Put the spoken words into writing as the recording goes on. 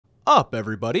up,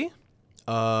 everybody?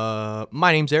 My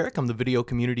name's Eric. I'm the video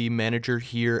community manager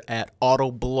here at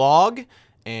Autoblog,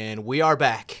 and we are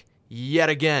back yet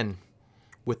again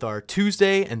with our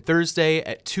Tuesday and Thursday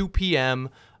at 2 p.m.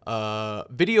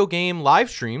 Video game live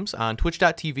streams on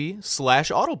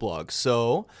twitch.tv/Autoblog.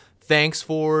 So thanks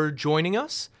for joining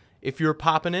us. If you're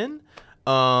popping in,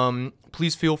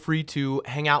 please feel free to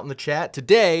hang out in the chat.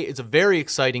 Today is a very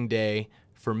exciting day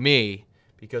for me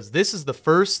because this is the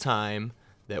first time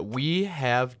that we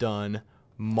have done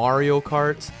Mario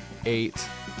Kart 8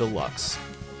 Deluxe,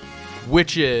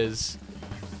 which is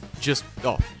just,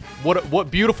 oh,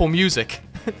 what beautiful music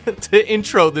to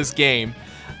intro this game.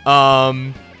 Yeah,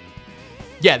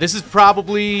 this is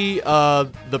probably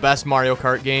the best Mario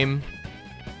Kart game.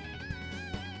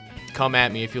 Come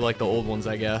at me if you like the old ones,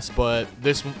 I guess, but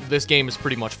this game is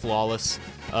pretty much flawless.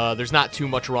 There's not too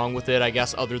much wrong with it, I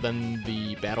guess, other than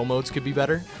the battle modes could be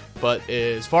better. But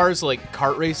as far as like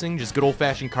kart racing, just good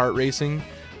old-fashioned kart racing,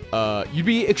 you'd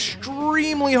be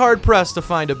extremely hard-pressed to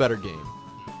find a better game.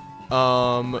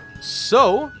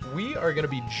 So we are going to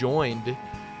be joined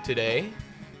today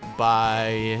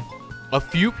by a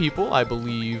few people. I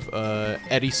believe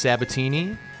Eddie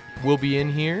Sabatini will be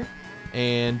in here,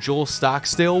 and Joel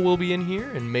Stockstill will be in here,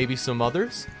 and maybe some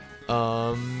others.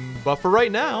 But for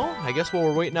right now, I guess while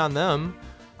we're waiting on them,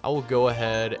 I will go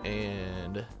ahead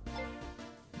and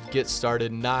get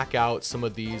started, knock out some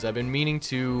of these. I've been meaning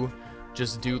to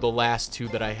just do the last two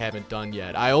that I haven't done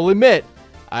yet. I'll admit,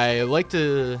 I like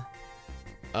to,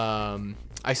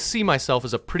 I see myself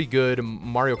as a pretty good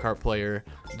Mario Kart player.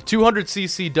 The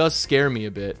 200cc does scare me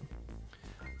a bit.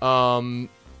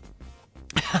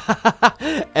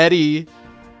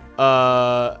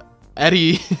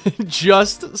 Eddie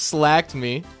just slacked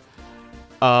me,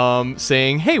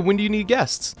 saying, hey, when do you need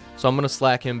guests? So I'm going to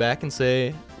slack him back and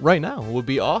say, right now would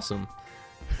be awesome.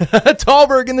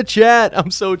 Tallberg in the chat.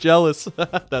 I'm so jealous.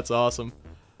 That's awesome.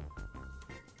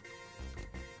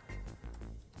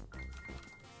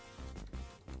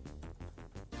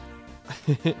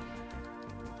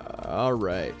 All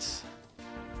right.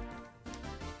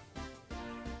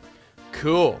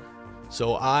 Cool.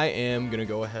 So I am going to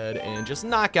go ahead and just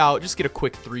knock out, just get a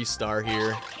quick 3-star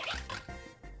here.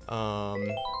 Oh,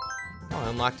 I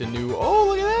unlocked a new, oh,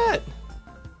 look at that.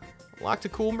 Unlocked a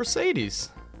cool Mercedes.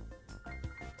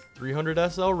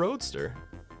 300 SL Roadster.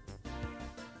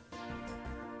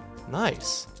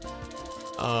 Nice.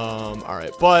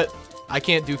 Alright, but I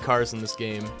can't do cars in this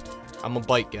game. I'm a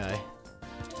bike guy.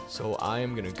 So I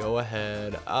am going to go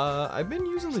ahead. I've been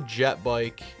using the jet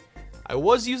bike. I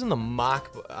was using the Mach.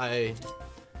 I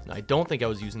don't think I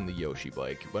was using the Yoshi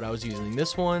bike, but I was using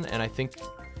this one, and I think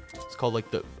it's called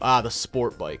like the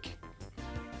sport bike.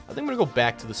 I think I'm gonna go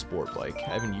back to the sport bike. I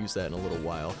haven't used that in a little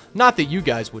while. Not that you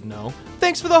guys would know.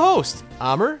 Thanks for the host,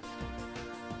 Amr.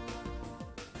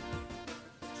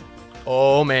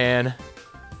 Oh man,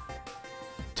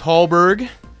 Tallberg.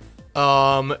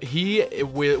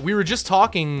 We were just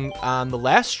talking on the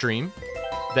last stream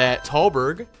that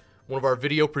Tallberg, one of our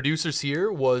video producers here,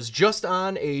 was just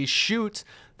on a shoot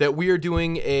that we are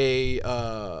doing a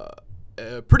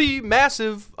pretty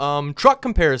massive truck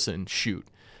comparison shoot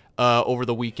over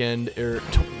the weekend,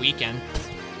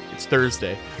 it's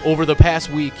Thursday, over the past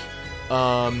week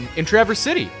in Traverse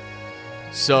City.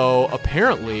 So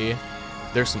apparently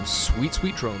there's some sweet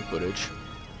drone footage,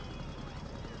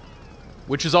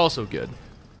 which is also good.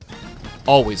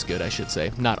 Always good, I should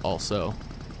say, not also.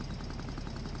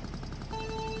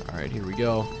 All right, here we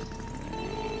go.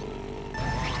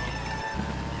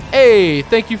 Hey,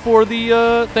 thank you for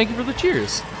the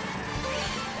cheers.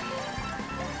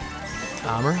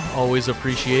 Amr, always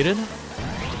appreciated. All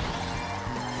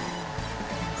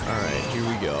right, here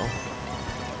we go.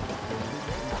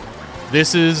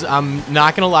 This is, I'm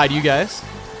not gonna lie to you guys.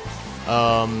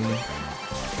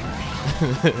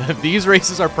 These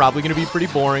races are probably gonna be pretty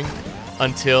boring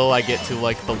until I get to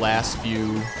like the last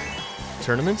few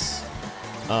tournaments.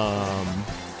 Because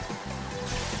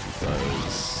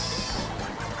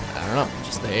I don't know,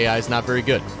 just the AI is not very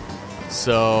good.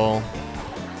 So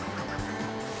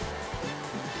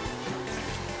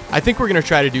I think we're gonna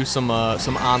try to do some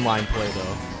online play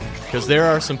though, because there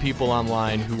are some people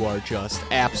online who are just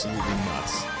absolutely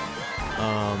nuts.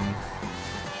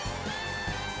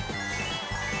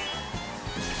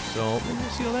 So maybe we'll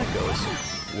see how that goes.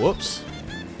 Whoops,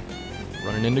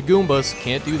 running into Goombas,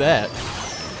 can't do that.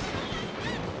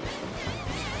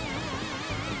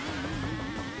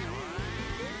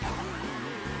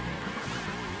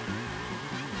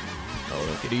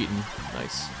 Get eaten.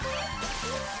 Nice.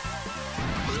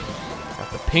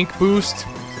 Got the pink boost.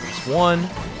 There's one.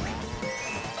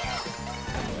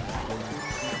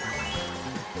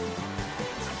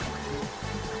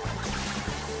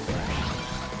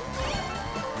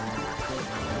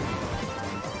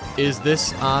 Is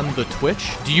this on the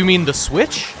Twitch? Do you mean the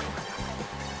Switch?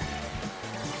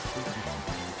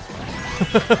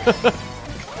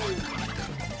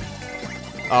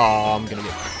 Oh, I'm gonna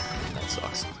get... That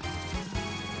sucks.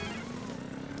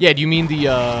 Yeah, do you mean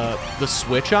the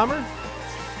Switch, Amr?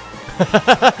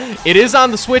 It is on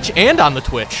the Switch and on the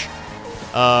Twitch.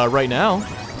 Right now.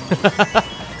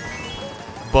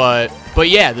 But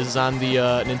yeah, this is on the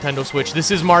Nintendo Switch. This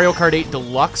is Mario Kart 8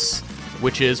 Deluxe,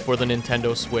 which is for the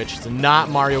Nintendo Switch. It's not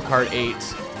Mario Kart 8,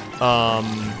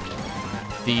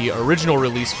 the original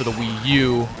release for the Wii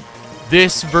U.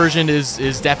 This version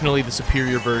is definitely the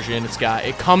superior version.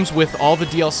 It comes with all the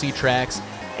DLC tracks,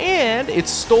 and it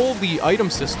stole the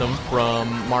item system from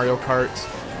Mario Kart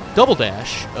Double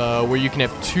Dash, where you can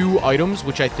have 2 items,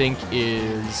 which I think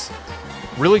is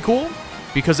really cool,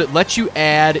 because it lets you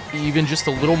add even just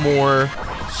a little more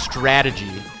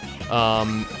strategy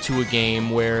to a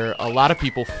game where a lot of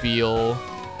people feel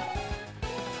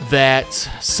that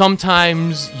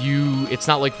sometimes it's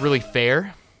not like really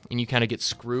fair and you kind of get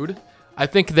screwed. I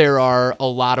think there are a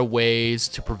lot of ways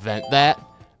to prevent that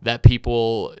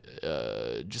people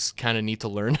just kind of need to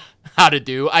learn how to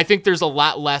do. I think there's a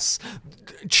lot less...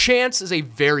 Chance is a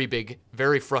very big,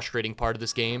 very frustrating part of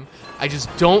this game. I just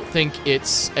don't think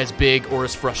it's as big or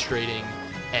as frustrating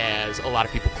as a lot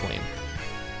of people claim.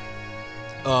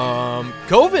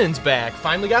 Covin's back.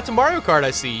 Finally got to Mario Kart, I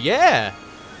see. Yeah.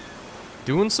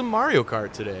 Doing some Mario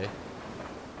Kart today.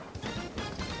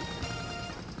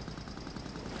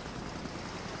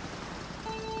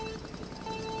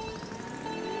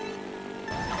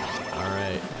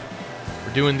 Alright.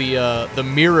 We're doing the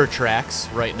mirror tracks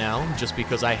right now, just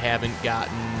because I haven't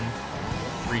gotten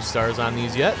 3 stars on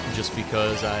these yet, just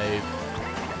because I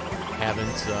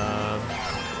haven't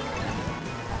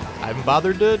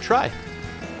bothered to try.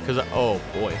 Because, oh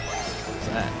boy, what's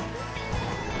that?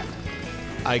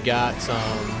 I got some,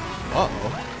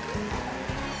 uh-oh.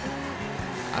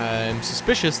 I'm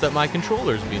suspicious that my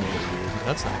controller's being a little weird.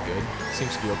 That's not good.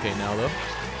 Seems to be okay now, though.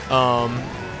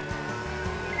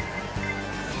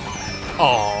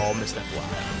 Oh, missed that block.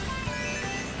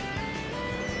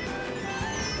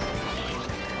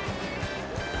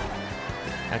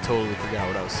 I totally forgot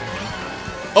what I was saying.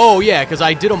 Oh, yeah, because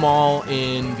I did them all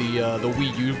in the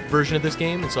Wii U version of this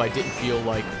game, and so I didn't feel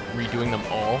like redoing them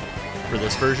all for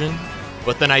this version.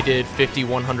 But then I did 50,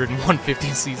 100, and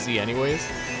 150cc anyways.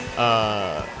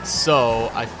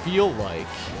 So I feel like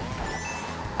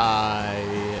I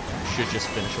should just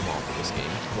finish them all for this game.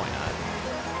 Why not?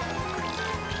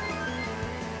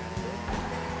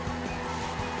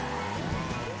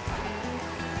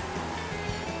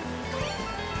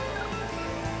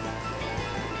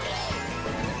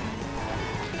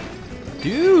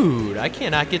 Dude, I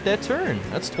cannot get that turn.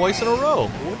 That's twice in a row.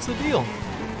 What's the deal?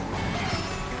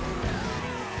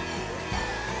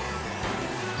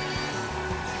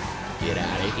 Get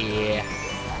out of here.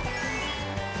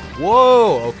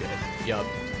 Whoa, okay. Yup.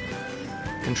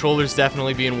 Controller's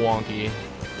definitely being wonky.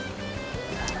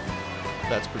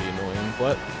 That's pretty annoying,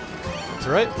 but that's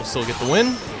alright. We'll still get the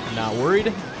win. Not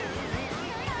worried.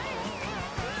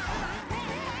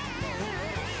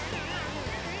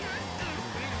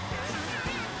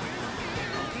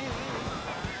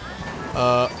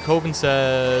 Coven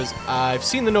says, I've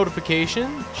seen the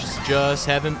notification, just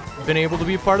haven't been able to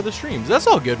be a part of the streams. That's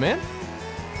all good, man.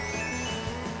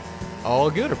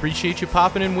 All good. Appreciate you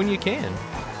popping in when you can. Go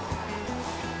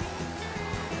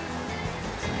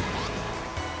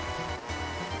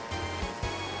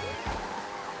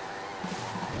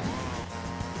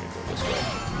this way.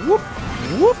 Whoop,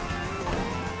 whoop.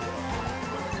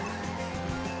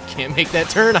 Can't make that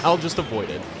turn. I'll just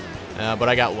avoid it. But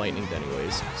I got lightninged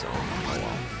anyways, so oh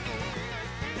well.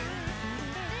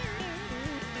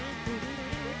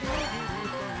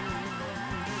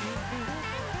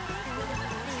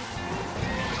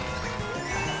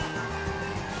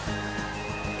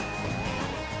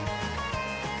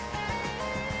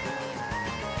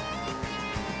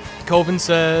 Coven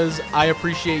says, I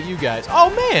appreciate you guys. Oh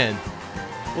man!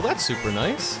 Well, that's super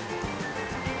nice.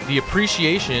 The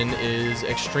appreciation is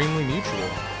extremely mutual.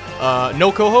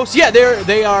 No co-hosts? Yeah,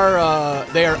 they are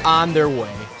on their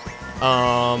way.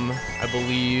 I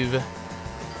believe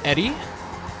Eddie,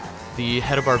 the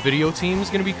head of our video team, is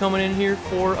going to be coming in here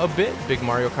for a bit. Big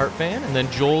Mario Kart fan. And then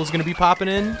Joel is going to be popping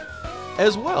in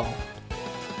as well.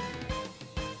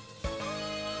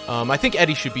 I think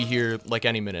Eddie should be here like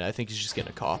any minute. I think he's just getting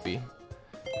a coffee.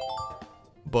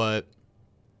 But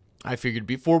I figured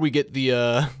before we get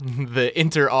the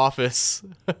inter-office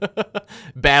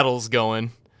battles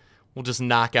going, we'll just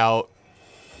knock out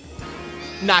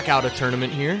a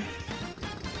tournament here.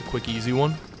 A quick, easy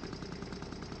one.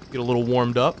 Get a little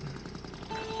warmed up.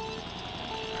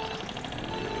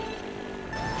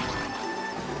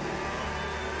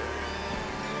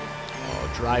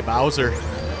 Oh, Dry Bowser.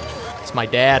 It's my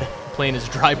dad playing his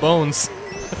Dry Bones.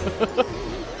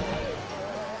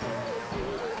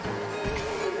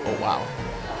 Oh, wow.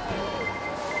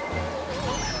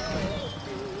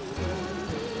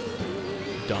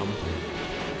 Dumb.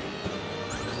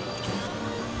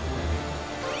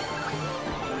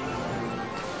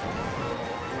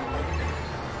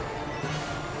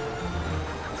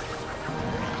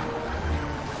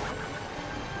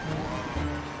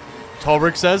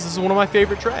 Tallbrick says this is one of my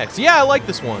favorite tracks. Yeah, I like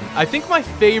this one. I think my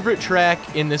favorite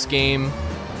track in this game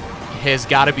has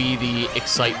got to be the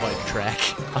Excite Bike track.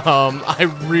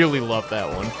 I really love that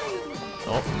one.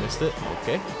 Oh, missed it.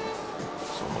 Okay.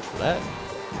 So much for that.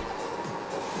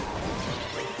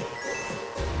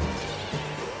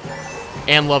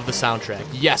 And love the soundtrack.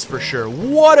 Yes, for sure.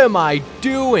 What am I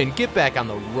doing? Get back on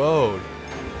the road.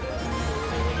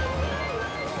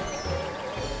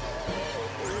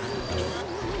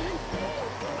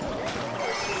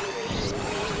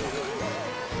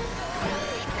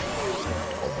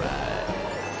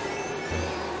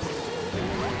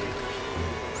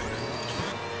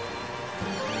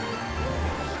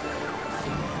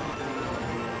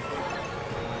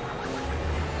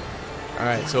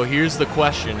 Alright, so here's the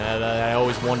question that I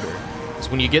always wonder. Is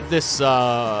when you get this,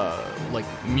 like,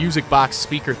 music box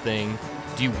speaker thing,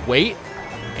 do you wait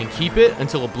and keep it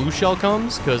until a blue shell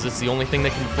comes, because it's the only thing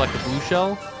that can deflect a blue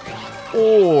shell?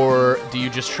 Or do you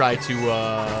just try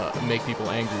to make people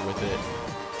angry with it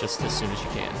just as soon as you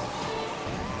can?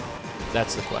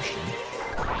 That's the question.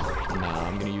 No,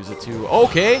 I'm going to use it too.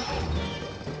 Okay!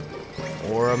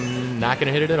 Or I'm not going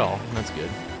to hit it at all. That's good.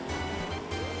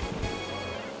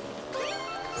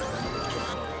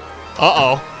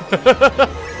 Uh-oh.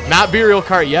 Not Burial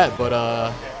Cart yet, but, Oh,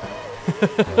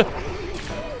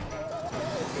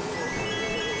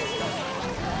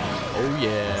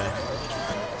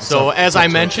 yeah. So, as I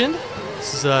mentioned,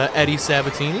 this is Eddie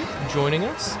Sabatini joining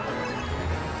us.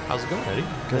 How's it going, Eddie?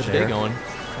 Good. How's your day going?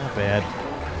 Not bad.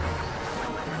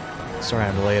 Sorry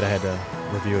I'm late. I had to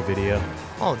review a video.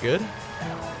 All good.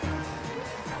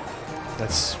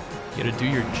 That's... You gotta do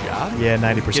your job? Yeah,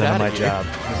 90% of my job.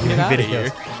 Get out of Videos.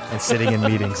 here. And sitting in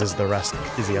meetings is the rest,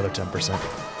 is the other 10%.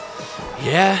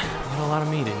 Yeah, not a lot of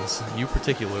meetings. You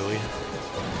particularly.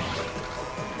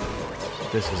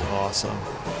 This is awesome.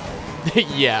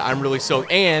 Yeah, I'm really so,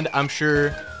 and I'm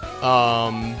sure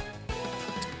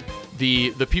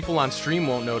the people on stream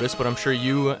won't notice, but I'm sure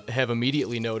you have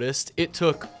immediately noticed. It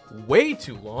took way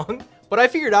too long, but I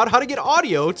figured out how to get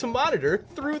audio to monitor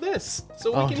through this,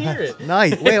 so we can hear it.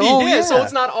 Nice. Wait, oh yeah. So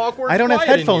it's not awkward. I don't have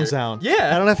quiet in headphones here. on.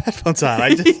 Yeah. I don't have headphones on.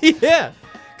 I just... Yeah.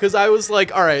 Because I was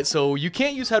like, all right, so you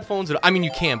can't use headphones. I mean,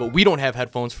 you can, but we don't have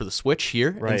headphones for the Switch here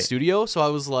in the studio. So I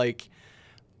was like,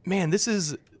 man, this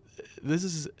is...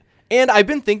 And I've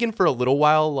been thinking for a little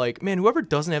while, like, man, whoever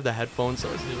doesn't have the headphones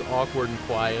is just awkward and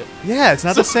quiet. Yeah, it's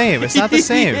not the same. It's not the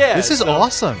same. Yeah, this is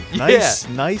awesome. Nice,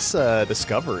 nice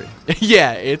discovery.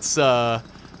 Yeah, it's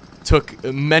took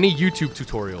many YouTube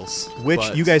tutorials. Which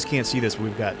you guys can't see this. But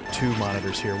we've got two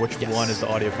monitors here. Which one is the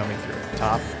audio coming through?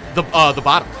 Top. The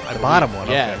bottom. The bottom one.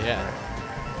 Yeah, okay. yeah.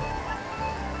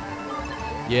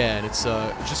 Yeah, and it's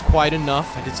just quiet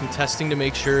enough. I did some testing to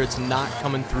make sure it's not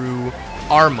coming through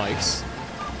our mics.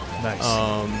 Nice.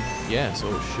 Yeah, so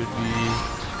it should be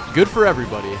good for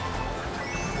everybody.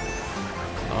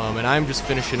 And I'm just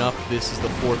finishing up. This is the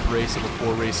 4th race of a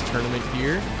 4-race tournament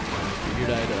here. Figured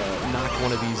I'd knock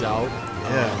one of these out.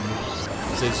 Yeah.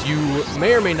 As you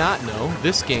may or may not know,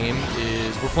 this game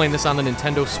is, we're playing this on the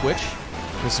Nintendo Switch.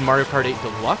 This is Mario Kart 8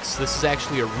 Deluxe. This is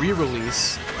actually a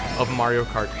re-release of Mario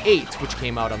Kart 8, which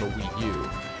came out on the Wii U.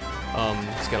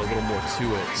 It's got a little more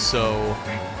to it. So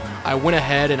I went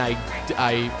ahead and I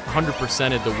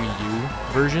 100%ed the Wii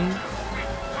U version.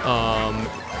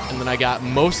 And then I got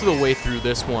most of the way through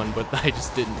this one, but I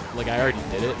just didn't, like, I already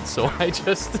did it, so I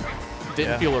just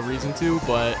didn't feel a reason to,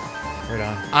 but right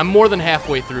on. I'm more than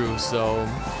halfway through, so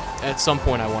at some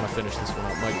point I want to finish this one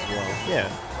up, might as well. Yeah.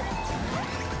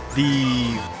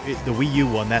 The Wii U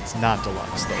one, that's not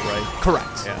deluxe though, right?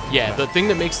 Correct. Yeah. The thing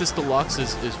that makes this deluxe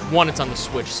is one, it's on the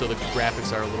Switch, so the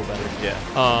graphics are a little better. Yeah.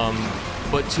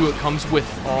 But two, it comes with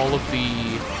all of the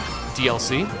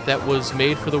DLC that was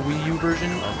made for the Wii U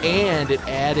version, and it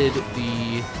added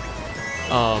the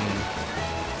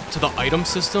to the item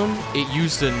system. It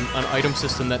used an item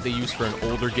system that they used for an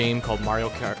older game called Mario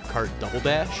Kart Double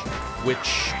Dash,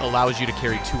 which allows you to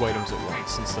carry 2 items at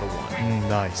once instead of 1.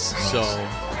 Nice. So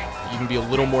you can be a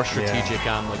little more strategic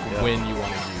on like when you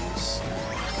want to use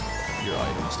your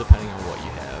items, depending on what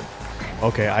you have.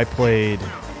 Okay, I played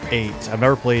 8. I've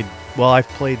never played... Well, I've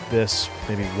played this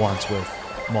maybe once with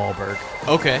Malberg.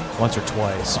 Okay. Once or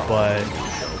twice, but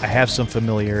I have some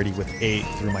familiarity with 8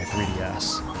 through my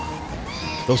 3DS.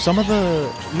 Though some of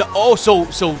the... No, oh, so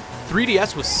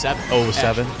 3DS was 7. Oh, it was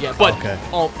 7? Yeah, but okay.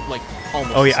 almost.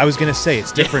 Oh yeah, I was gonna say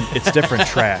it's different. It's different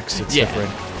tracks. It's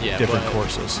different but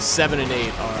courses. 7 and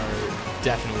 8 are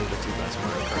definitely the 2 best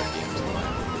Mario Kart games in my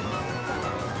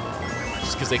opinion.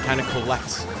 Just because they kind of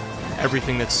collect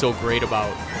everything that's so great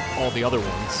about all the other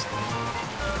ones.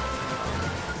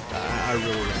 I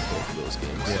really like both of those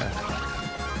games. Yeah.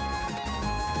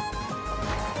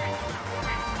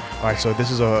 All right, so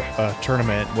this is a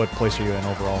tournament. What place are you in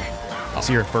overall?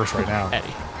 So you're in first right now.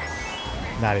 Eddie.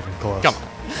 Not even close. Come on.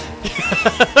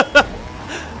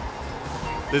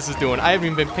 This is doing... I haven't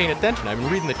even been paying attention. I've been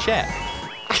reading the chat.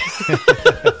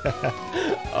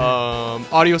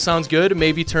 Audio sounds good.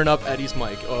 Maybe turn up Eddie's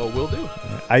mic. Oh, will do.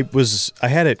 I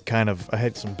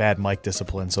had some bad mic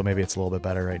discipline, so maybe it's a little bit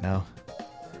better right now.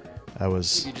 I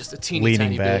was just a teeny leaning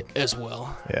tiny back bit as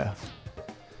well. Yeah.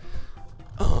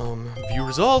 View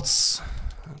results.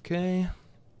 Okay.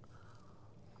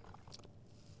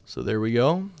 So there we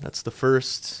go. That's the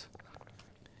first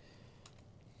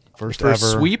ever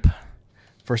sweep.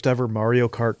 First ever Mario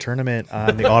Kart tournament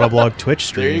on the Autoblog Twitch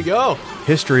stream. There you go.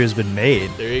 History has been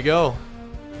made. There you go.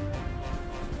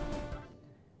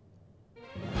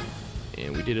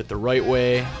 And we did it the right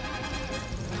way.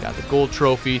 Got the gold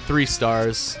trophy, 3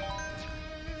 stars.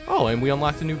 Oh, and we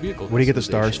unlocked a new vehicle. What do you get the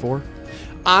stars for?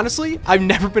 Honestly, I've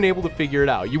never been able to figure it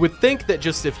out. You would think that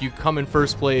just if you come in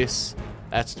first place,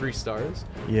 that's 3 stars.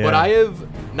 Yeah. But I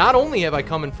have, not only have I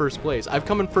come in first place, I've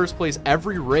come in first place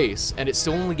every race, and it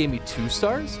still only gave me 2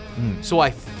 stars. So I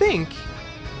think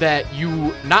that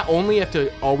you not only have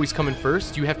to always come in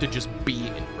first, you have to just be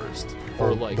in first.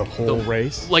 Or like the whole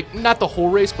race? Like, not the whole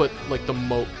race, but like the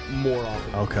more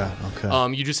often. Okay.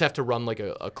 You just have to run like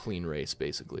a clean race,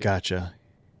 basically. Gotcha.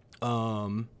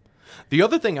 The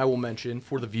other thing I will mention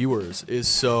for the viewers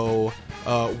is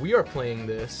we are playing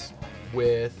this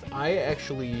with, I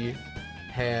actually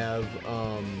have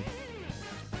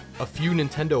a few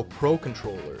Nintendo Pro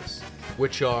controllers,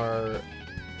 which are,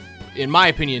 in my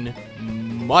opinion,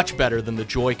 much better than the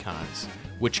Joy-Cons,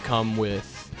 which come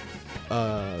with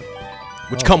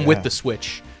with the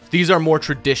Switch. These are more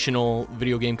traditional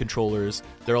video game controllers.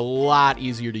 They're a lot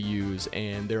easier to use,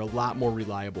 and they're a lot more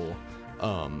reliable.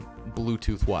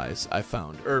 Bluetooth-wise, I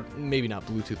found. Or maybe not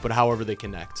Bluetooth, but however they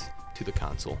connect to the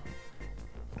console.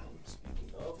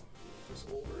 Speaking of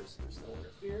overs, there's no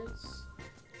interference.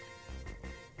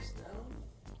 It's down.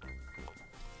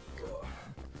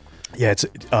 Yeah, it's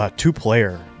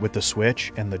 2-player with the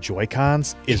Switch and the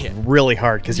Joy-Cons is really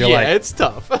hard because you're like... Yeah, it's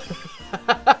tough.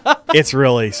 It's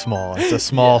really small. It's a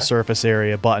small surface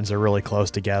area. Buttons are really close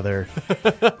together.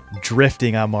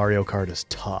 Drifting on Mario Kart is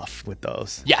tough with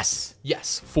those. Yes,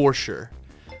 for sure.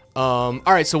 All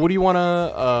right, so what do you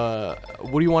wanna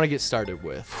get started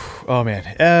with? Oh man,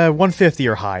 150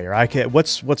 or higher. I can't.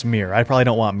 What's mirror? I probably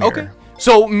don't want mirror. Okay.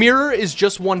 So mirror is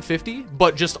just 150,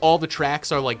 but just all the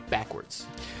tracks are like backwards.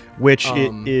 Which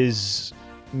it is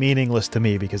meaningless to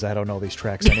me because I don't know these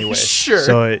tracks anyway. Sure.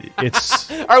 So it's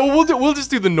all right. Well, we'll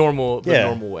just do the normal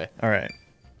way. All right.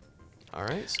 All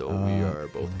right. So we are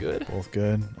both good. Both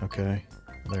good. Okay.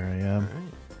 There I am.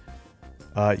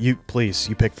 All right. You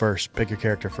pick first. Pick your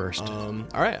character first. All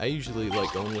right. I usually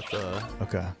like going with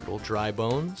okay. Little dry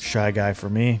bones. Shy guy for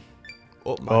me.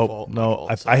 Oh, my fault. No,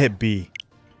 I hit B.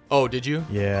 Oh, did you?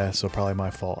 Yeah, so probably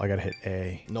my fault. I gotta hit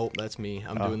A. Nope, that's me.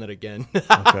 I'm doing that again.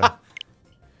 Okay.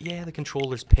 Yeah, the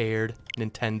controller's paired.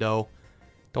 Nintendo.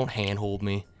 Don't handhold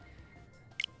me.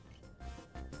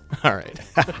 All right.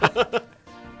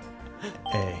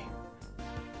 A.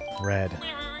 Red.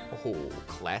 Oh,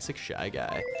 classic Shy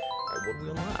Guy. All right, what do we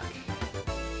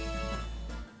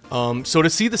unlock? So to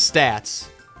see the stats,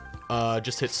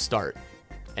 just hit start,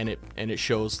 and it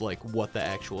shows like what the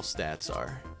actual stats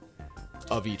are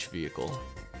of each vehicle.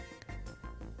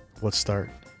 Let's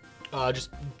start. Just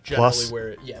generally Plus?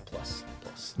 where plus.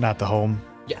 Not the home.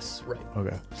 Yes, right.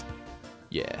 Okay.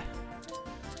 Yeah.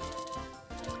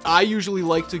 I usually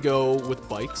like to go with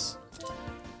bikes.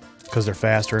 Because they're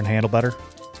faster and handle better?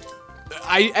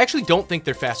 I actually don't think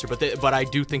they're faster, but I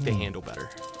do think they handle better.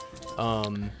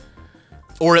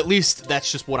 Or at least that's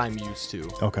just what I'm used to.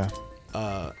 Okay.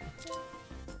 You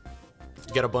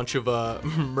got a bunch of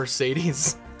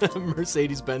Mercedes-Benz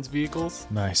vehicles.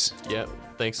 Nice. Yep.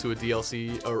 Thanks to a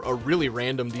DLC, a really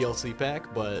random DLC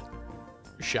pack, but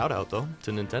shout out though to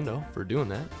Nintendo for doing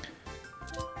that.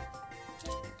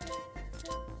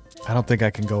 I don't think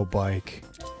I can go bike.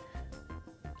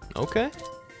 Okay.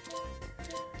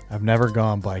 I've never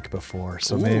gone bike before,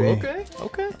 so Ooh, maybe.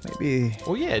 Okay. Maybe.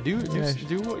 Well, yeah. Do Yeah.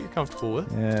 what you're comfortable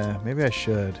with. Yeah, maybe I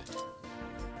should.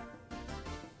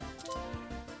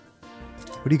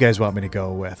 What do you guys want me to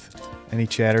go with? Any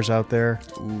chatters out there?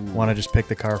 Want to just pick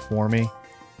the car for me?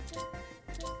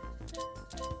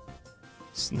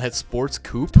 That sports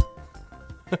coupe.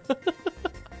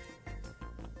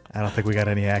 I don't think we got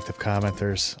any active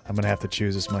commenters. I'm gonna have to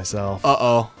choose this myself.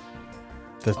 Uh-oh.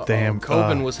 The damn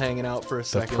Coben was hanging out for a the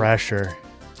second. pressure.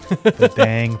 The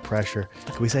dang pressure.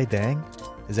 Can we say dang?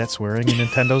 Is that swearing in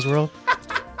Nintendo's world?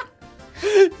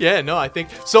 Yeah, no, I think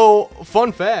so.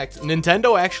 Fun fact,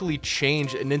 Nintendo actually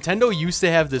changed. Nintendo used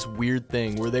to have this weird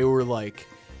thing where they were like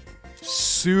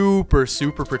super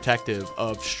protective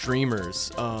of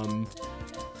streamers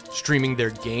streaming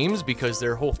their games because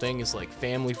their whole thing is like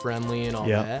family friendly and all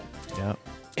that. Yep.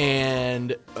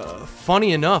 And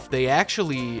funny enough, they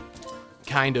actually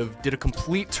kind of did a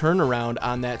complete turnaround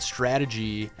on that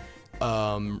strategy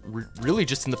really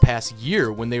just in the past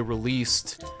year when they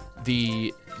released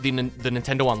the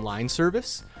Nintendo Online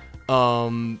service,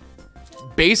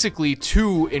 basically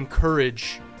to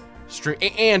encourage stream,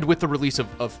 and with the release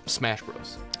of Smash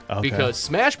Bros. Okay. Because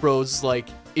Smash Bros is like,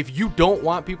 if you don't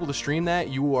want people to stream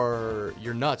that, you're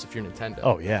nuts if you're Nintendo.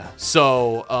 Oh yeah.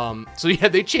 So yeah,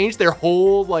 they changed their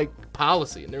whole like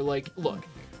policy, and they're like, look,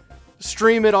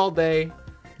 stream it all day,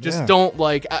 just don't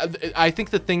like. I think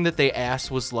the thing that they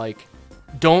asked was like,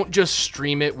 don't just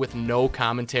stream it with no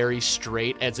commentary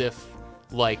straight as if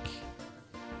like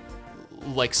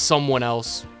someone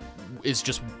else is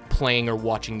just playing or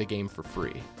watching the game for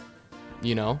free,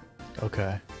 you know?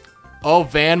 Okay. Oh,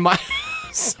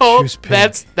 so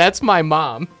that's my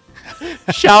mom.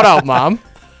 Shout out, Mom.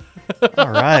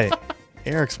 All right.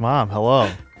 Eric's mom, hello.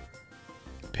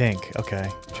 Pink, okay.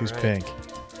 Choose pink.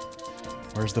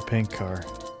 Where's the pink car?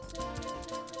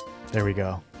 There we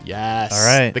go. Yes. All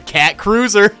right. The Cat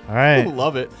Cruiser. All right.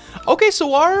 Love it. Okay,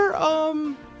 so our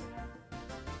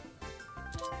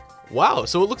wow,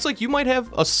 so it looks like you might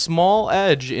have a small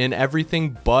edge in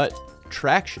everything but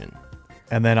traction.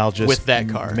 And then I'll just with that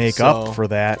car make up for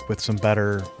that with some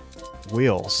better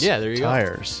wheels. Yeah, there you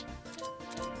tires.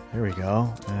 There we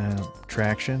go. And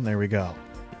traction. There we go.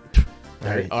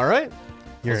 Right. All right.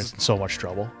 You're in so much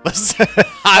trouble.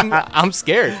 I'm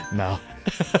scared. No.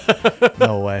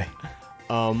 No way.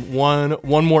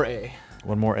 One more A.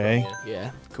 One more A?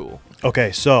 Yeah, cool.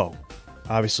 Okay, so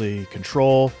obviously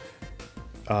control,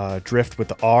 drift with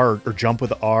the R, or jump with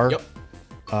the R. Yep.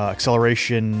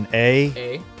 Acceleration A.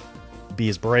 A. B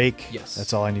is brake. Yes.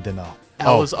 That's all I need to know.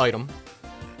 L is item.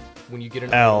 When you get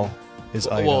an L item. is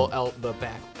item. Well, L, the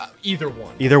back. Either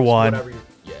one. Either one. Whatever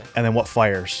yeah. And then what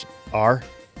fires? R?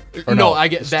 Or no, I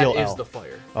get that is L. the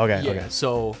fire. Okay, yeah, okay.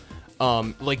 So,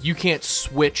 like you can't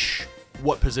switch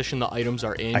what position the items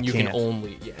are in. You can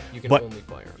only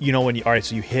fire. You know when you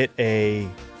so you hit a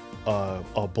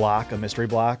block, a mystery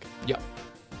block. Yep.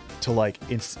 To like,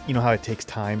 you know how it takes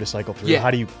time to cycle through. Yeah.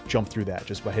 How do you jump through that?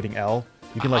 Just by hitting L.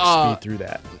 You can like speed through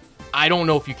that. I don't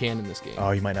know if you can in this game.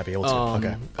 Oh, you might not be able to.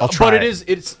 Okay, I'll try. But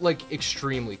it's like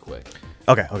extremely quick.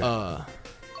 Okay.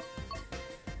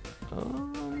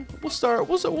 We'll start.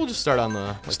 We'll just start on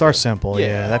the start simple.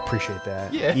 Yeah, I appreciate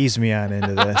that. Yeah. Ease me on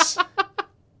into this.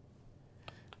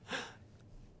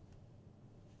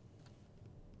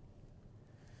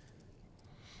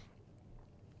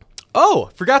 Oh,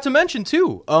 forgot to mention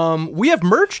too. We have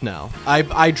merch now.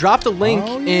 I dropped a link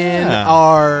in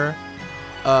our.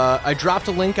 I dropped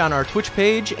a link on our Twitch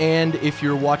page, and if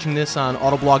you're watching this on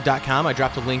Autoblog.com, I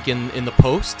dropped a link in the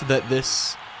post that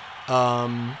this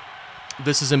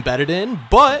is embedded in.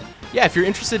 But yeah, if you're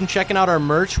interested in checking out our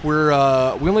merch, we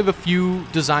only have a few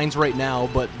designs right now,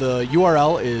 but the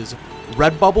URL is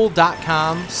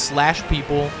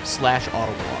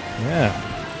redbubble.com/people/Autoblog. Yeah.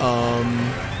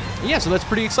 Yeah, so that's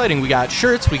pretty exciting. We got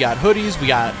shirts, we got hoodies, we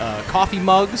got coffee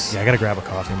mugs. Yeah, I gotta grab a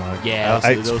coffee mug. Yeah,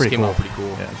 those came out pretty cool.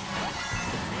 Yeah.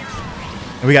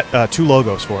 And we got 2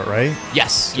 logos for it, right?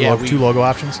 Yes. Two logo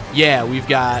options? Yeah, we've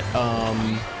got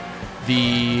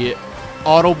the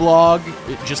Autoblog,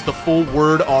 just the full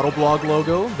word Autoblog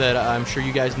logo that I'm sure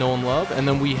you guys know and love. And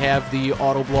then we have the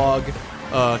Autoblog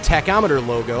tachometer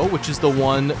logo, which is the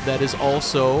one that is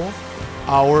also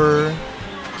our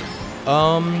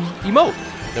emote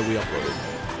that we uploaded.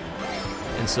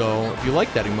 And so if you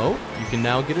like that emote, you can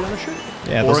now get it on a shirt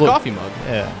or a coffee mug.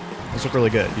 Yeah, those look really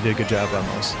good. You did a good job on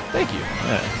those. Thank you.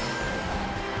 Yeah.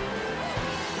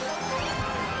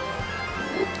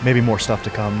 Maybe more stuff to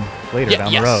come later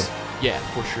down the road. Yeah,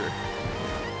 for sure.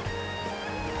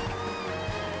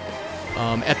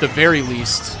 At the very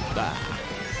least,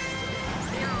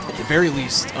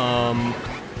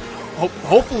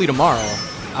 hopefully tomorrow.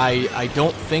 I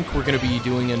don't think we're going to be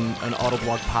doing an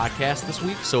Autoblog podcast this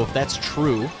week, so if that's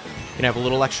true, can have a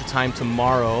little extra time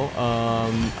tomorrow.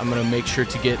 I'm going to make sure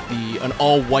to get an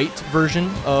all-white version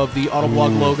of the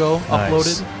Autoblog logo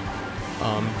uploaded.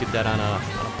 Get that on a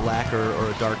black or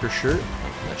a darker shirt.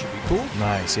 That should be cool.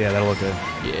 Nice. Yeah, that'll look good.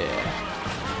 Yeah.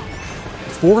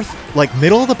 Fourth, like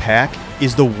middle of the pack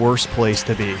is the worst place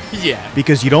to be. Yeah.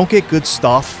 Because you don't get good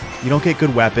stuff. You don't get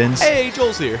good weapons. Hey,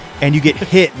 Joel's here. And you get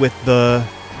hit with the...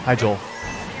 Hi, Joel.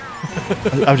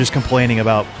 I was just complaining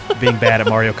about being bad at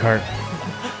Mario Kart.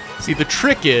 See, the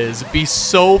trick is be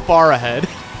so far ahead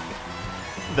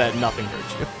that nothing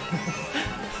hurts you.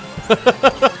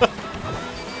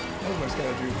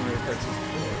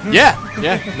 Yeah.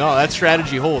 No, that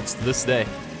strategy holds to this day.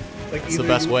 Like it's the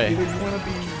best way. Either you want to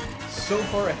be so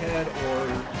far ahead or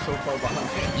so far behind.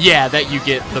 Yeah, that you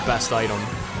get the best item.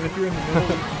 And if you're in the middle,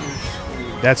 you're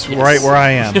screwed. That's right where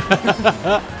I am.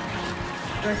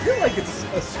 And I feel like it's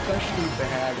especially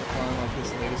bad on like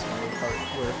this latest Mario Kart,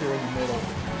 where if you're in the middle,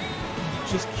 you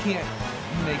just can't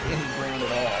make any ground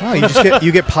at all. No,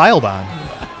 you get piled on.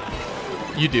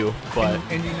 You do, but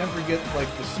and you never get like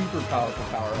the super powerful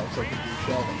power-ups like with your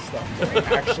shell and stuff to like,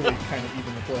 actually kind of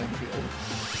even the playing field.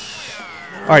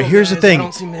 All right, here's the thing. I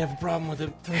don't seem to have a problem with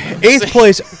it. 8th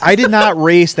place, I did not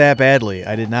race that badly.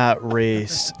 I did not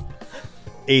race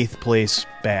 8th place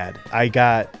bad. You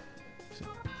got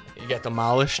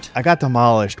demolished? I got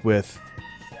demolished with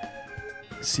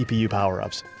CPU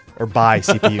power-ups. Or by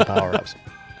CPU power-ups.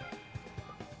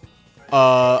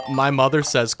 My mother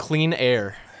says clean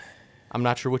air. I'm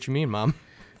not sure what you mean, Mom.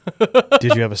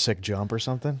 Did you have a sick jump or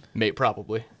something? Mate,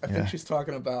 probably. I think she's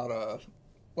talking about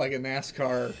like a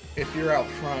NASCAR. If you're out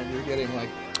front, you're getting like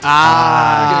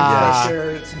fresh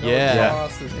air. It's no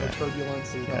exhaust. There's no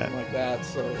turbulence. There's nothing like that.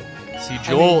 So see,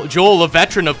 Joel, a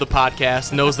veteran of the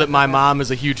podcast, knows that my mom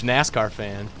is a huge NASCAR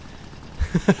fan.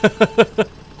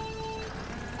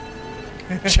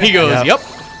 She goes, "Yep."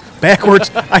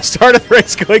 Backwards. I started the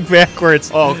race going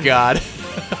backwards. Oh God.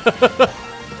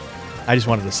 I just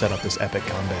wanted to set up this epic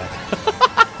comeback.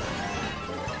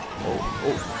 Here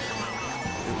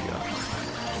we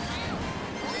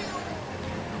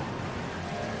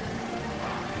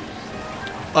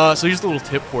go. So here's a little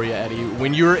tip for you, Eddie.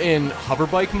 When you're in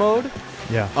hoverbike mode,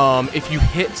 if you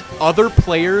hit other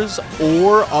players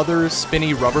or other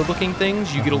spinny rubber-looking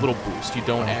things, you get a little boost. You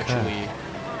don't actually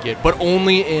get, but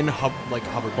only in hover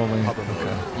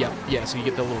mode. Yeah. So you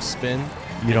get the little spin.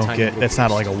 You don't get. That's not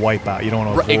like a wipeout. You don't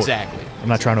want to avoid. Exactly. I'm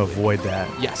not trying to avoid that.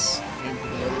 Yes.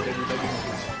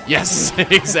 Yes.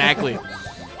 Exactly. Gotta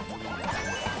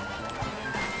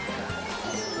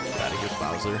get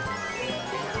Bowser.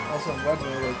 Also, I'm glad to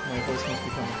know that my voice must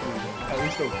become at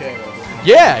least okay.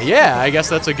 Yeah. I guess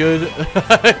that's a good,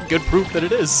 good proof that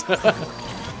it is.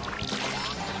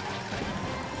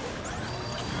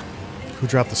 Who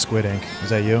dropped the squid ink? Is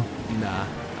that you? Nah.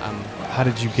 How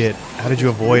did you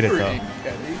avoid it though?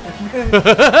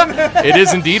 It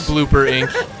is indeed blooper ink.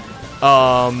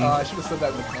 I should have said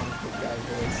that in the comic book guy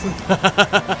voice.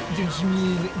 Did you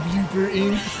mean blooper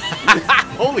ink?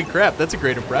 Holy crap, that's a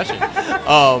great impression.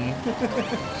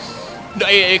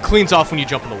 It cleans off when you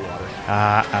jump in the water.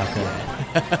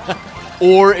 Okay.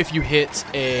 Or if you hit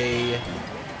a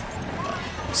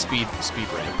speed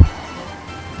ramp.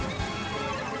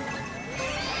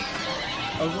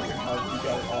 I was wondering how you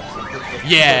got it off so quickly.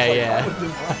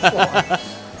 Yeah.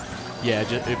 Yeah,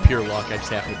 just pure luck. I just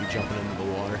happen to be jumping into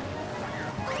the water.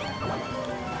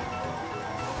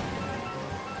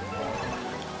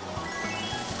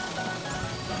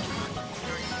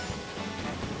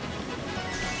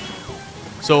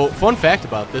 So, fun fact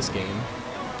about this game.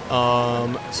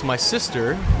 So my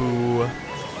sister, who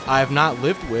I have not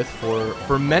lived with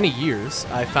for many years,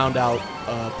 I found out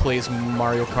plays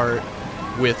Mario Kart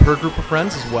with her group of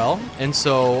friends as well. And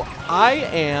so I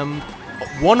am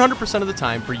 100% of the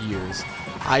time for years,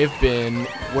 I have been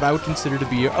what I would consider to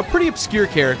be a pretty obscure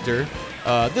character.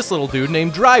 This little dude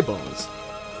named Dry Bones.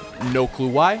 No clue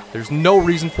why. There's no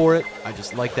reason for it. I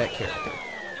just like that character.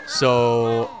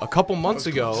 So a couple months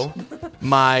ago,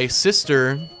 my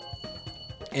sister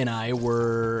and I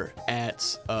were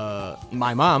at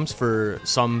my mom's for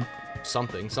some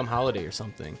holiday or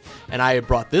something, and I had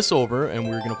brought this over, and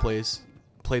we were gonna play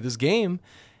this game,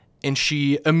 and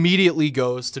she immediately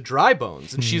goes to Dry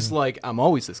Bones, and she's like, "I'm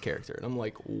always this character," and I'm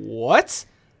like, "What?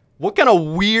 What kind of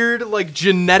weird like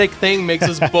genetic thing makes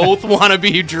us both want to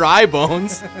be Dry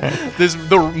Bones?" This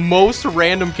the most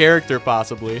random character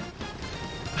possibly.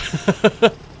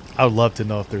 I would love to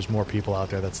know if there's more people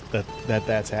out there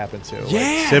that's happened to. Yeah.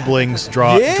 Like siblings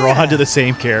drawn to the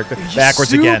same character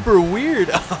backwards again. Super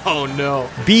weird. Oh no.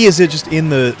 B, is it just in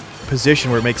the position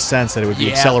where it makes sense that it would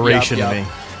be acceleration to me?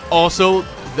 Also,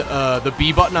 the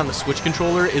B button on the Switch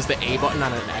controller is the A button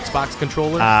on an Xbox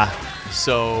controller.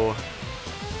 So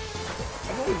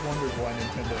I've always wondered why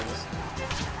Nintendo was.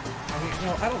 I mean,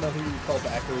 no, I don't know who you call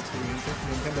backwards.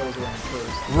 Nintendo was around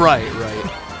first. right.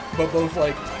 But both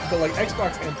like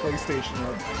Xbox and PlayStation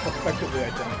are effectively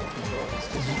identical controllers.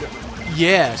 Just different.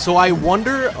 Yeah. So I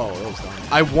wonder. Oh, that was dumb.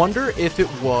 I wonder if it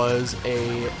was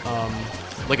a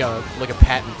like a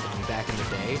patent thing back in the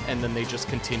day, and then they just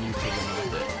continued to run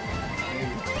with it.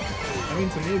 Maybe. I mean,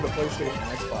 to me, the PlayStation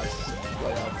and Xbox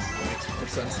layouts makes more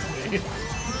sense to me.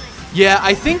 Yeah,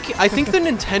 I think the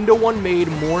Nintendo one made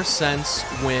more sense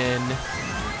when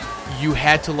you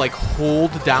had to like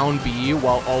hold down B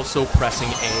while also pressing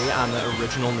A on the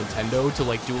original Nintendo to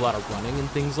like do a lot of running and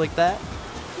things like that.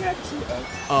 Yeah, I can see that.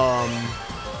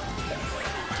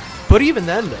 But even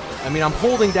then though, I mean, I'm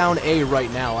holding down A right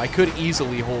now. I could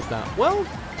easily hold down. Well,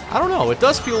 I don't know. It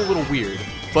does feel a little weird,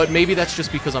 but maybe that's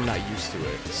just because I'm not used to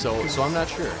it. So I'm not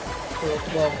sure.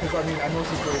 Well, because I mean, I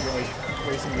mostly played like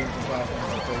racing games and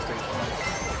platforms on PlayStation.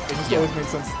 It just always made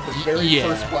sense. The very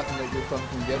first button that your thumb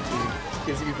can get to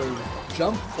is either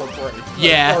jump or brake.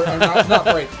 Yeah. Or not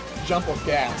brake. Jump or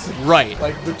gas. Right.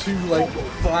 Like the two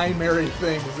primary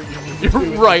things that you need to do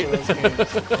in right. those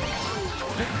games.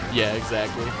 Yeah,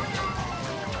 exactly.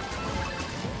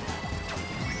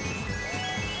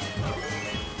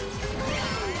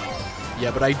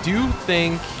 Yeah, but I do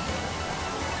think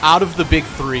out of the big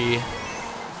three,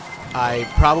 I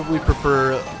probably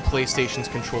prefer PlayStation's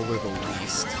controller the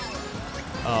least.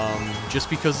 Just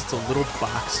because it's a little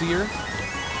boxier.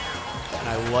 And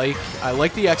I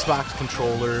like the Xbox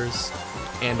controllers,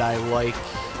 and I like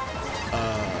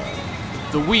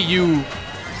the Wii U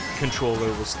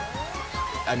controller was,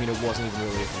 I mean, it wasn't even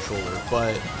really a controller,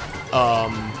 but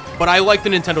I like the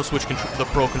Nintendo Switch the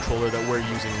Pro controller that we're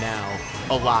using now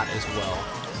a lot as well.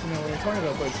 So now, when you're talking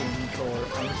about PlayStation controller,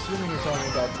 I'm assuming you're talking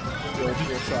about the old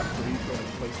DualShock 3 from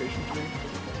PlayStation 3.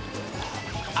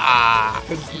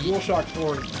 Because the DualShock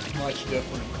 4 is much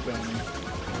different than.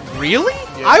 Really?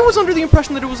 Yeah. I was under the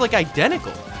impression that it was like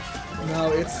identical.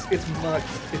 No, it is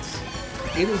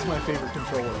my favorite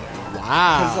controller.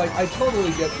 Wow. Because like I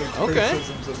totally get the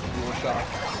criticisms of the DualShock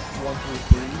 1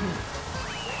 through 3,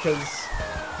 because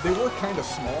they were kind of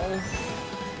small,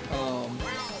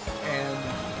 and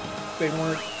they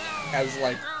weren't as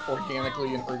like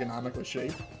organically and ergonomically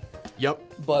shaped. Yep.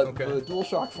 But the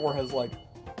DualShock 4 has like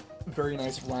very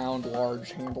nice round,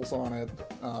 large handles on it.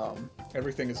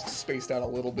 Everything is spaced out a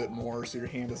little bit more, so your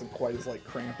hand isn't quite as like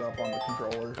cramped up on the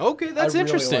controller. Okay, that's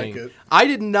interesting. Really like it. I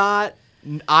did not.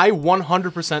 I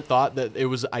 100% thought that it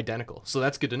was identical, so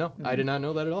that's good to know. Mm-hmm. I did not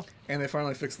know that at all. And they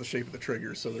finally fixed the shape of the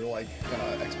triggers, so they're like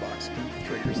Xbox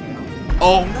triggers now.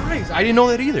 Oh, nice! I didn't know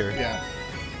that either. Yeah.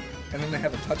 And then they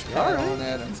have a touchpad on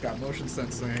it, and it's got motion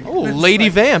sensing. Oh, Lady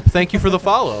Vamp, thank you for the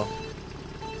follow.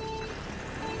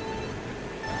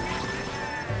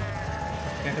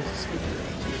 And it has a speaker in it,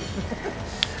 too.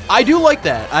 I do like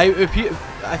that. I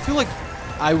feel like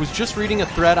I was just reading a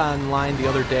thread online the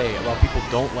other day about people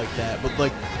don't like that, but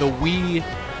like the Wii,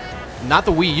 not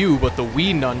the Wii U, but the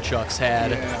Wii nunchucks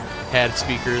had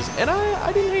speakers, and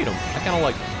I didn't hate them. I kind of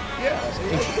liked them. Yeah,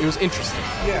 It was interesting.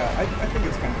 Yeah, I think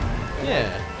it's kind of neat.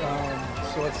 Yeah.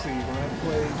 So let's see. When I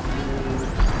played through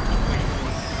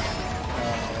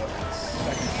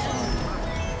Second Son,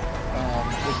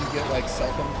 did you get like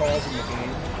cell phone calls in the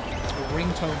game? The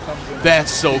ringtone comes in.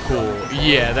 That's so cool.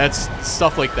 Yeah, that's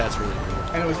stuff like that's really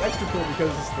cool. And it was extra cool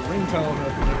because the ringtone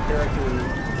of the main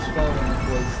character's phone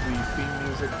was the theme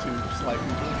music to Sly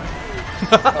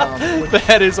Cooper.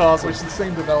 That is awesome. Which the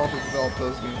same developer developed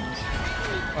those games.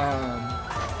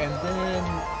 And then,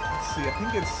 let's see, I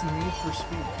think it's Need for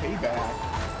Speed Payback.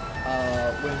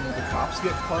 When the cops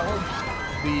get called,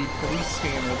 the police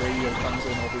scanner radio comes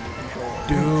in over your controller.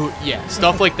 Dude, yeah,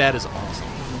 stuff like that is awesome.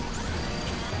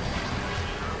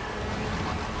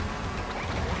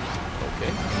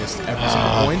 Okay, missed every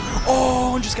single coin.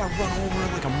 Oh, and just got run over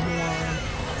like a moron.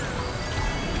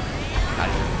 Not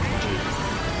even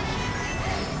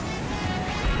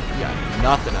you got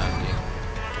nothing on me.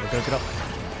 Can I pick it up?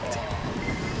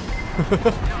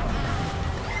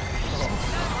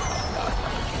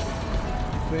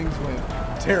 Things went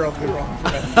terribly wrong for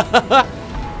that.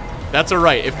 That's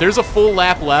alright. If there's a full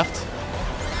lap left,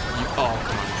 oh,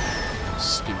 come on.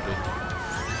 Stupid.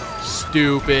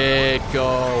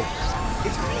 Go.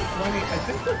 It's really funny. I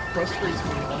think that frustrates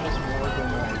me almost more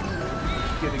than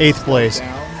like getting 8th place.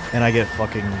 down. And I get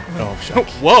fucking... Oh, shuck.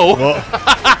 Whoa. Whoa.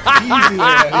 Easy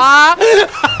there.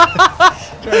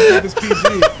 Trying to keep this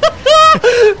PG.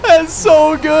 That's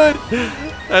so good.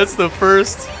 That's the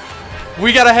first.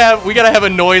 We gotta have a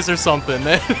noise or something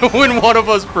when one of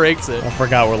us breaks it. I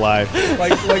forgot we're live.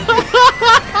 Like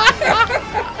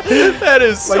That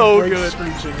is so like good.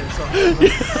 Screeching or something.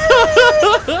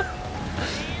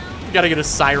 You gotta get a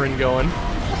siren going.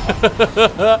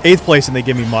 8th place, and they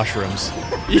give me mushrooms.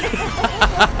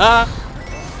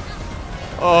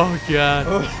 Oh god.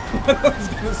 I was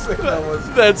gonna say that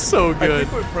was. That's so I good.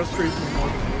 think what frustrates me more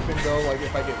than anything, though, like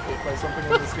if I get hit by something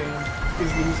in this game,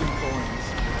 is losing coins.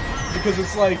 Because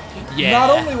it's like, Yeah. not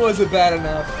only was it bad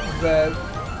enough that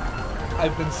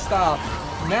I've been stopped,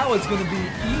 now it's going to be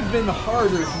even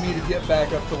harder for me to get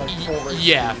back up to like full race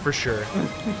Yeah, speed. for sure.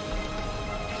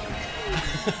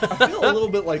 I feel a little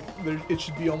bit like it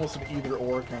should be almost an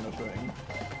either-or kind of thing.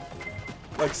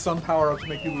 Like some power-ups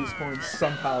make you lose coins,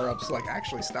 some power-ups like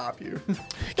actually stop you.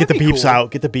 Get the be beeps cool.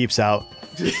 out. Get the beeps out.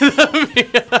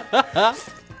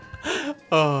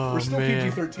 Oh We're still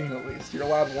man. PG-13 at least. You're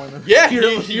allowed one. Yeah,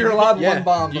 you're allowed yeah. one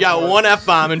bomb. You got before. one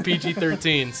F-bomb in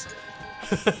PG-13s.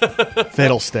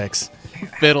 Fiddlesticks. How do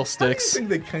you Fiddlesticks. think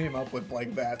they came up with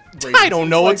like that? I don't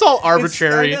know. It's all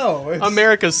arbitrary. I know.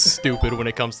 America's stupid when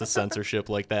it comes to censorship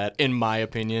like that. In my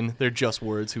opinion, they're just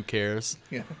words. Who cares?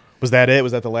 Yeah. Was that it?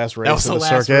 Was that the last race That was of the the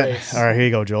last circuit? race. All right, here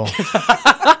you go, Joel.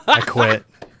 I quit.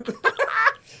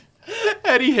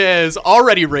 Eddie has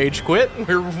already rage quit.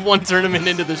 We're one tournament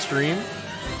into the stream.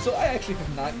 So I actually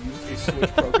have not used a Switch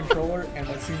Pro controller, and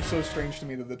that seems so strange to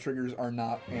me that the triggers are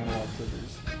not analog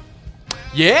triggers.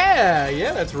 Yeah,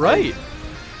 that's right.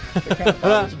 It kind of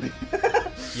bothers me.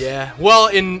 Yeah. Well,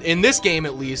 in this game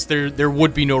at least, there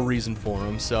would be no reason for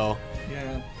them. So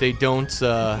Yeah. they don't,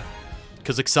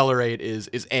 because accelerate is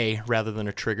A rather than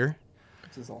a trigger.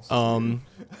 This is also Um.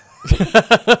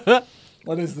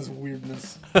 what is this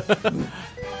weirdness?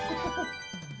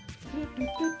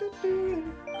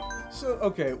 So,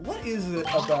 okay, what is it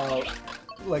about,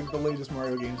 like, the latest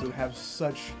Mario games that have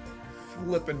such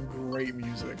flippin' great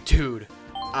music? Dude,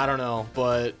 I don't know,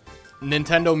 but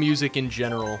Nintendo music in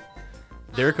general,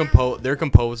 their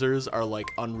composers are like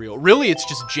unreal. Really, it's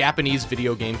just Japanese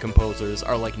video game composers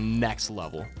are like next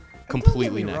level,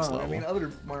 completely Don't get me next wrong, level. I mean,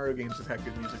 other Mario games have had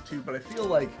good music too, but I feel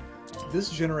like this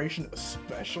generation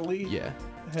especially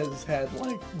has had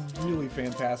like really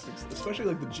fantastic, especially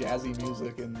like the jazzy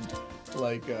music and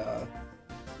like,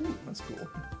 ooh, that's cool.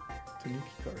 Tanuki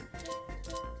card.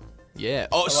 Yeah.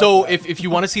 Oh, like so that. if you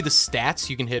want to see the stats,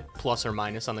 you can hit plus or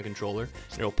minus on the controller,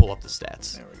 and it'll pull up the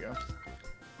stats. There we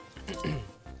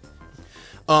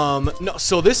go. No,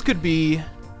 so this could be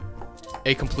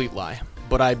a complete lie,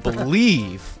 but I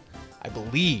believe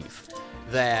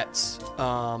that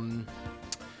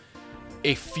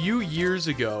a few years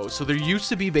ago, so there used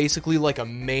to be basically like a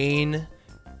main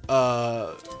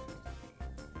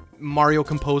Mario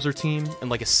composer team and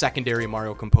like a secondary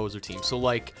Mario composer team. So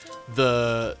like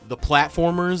the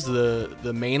platformers,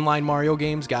 the mainline Mario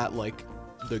games got like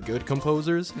the good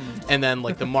composers, and then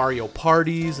like the Mario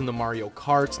parties and the Mario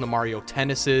Karts and the Mario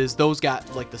tennises, those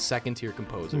got like the second tier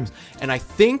composers. And I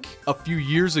think a few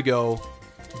years ago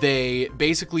they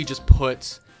basically just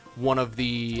put one of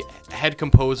the head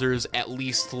composers at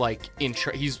least like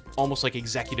he's almost like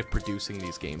executive producing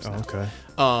these games now. Okay.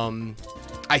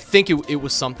 I think it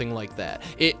was something like that.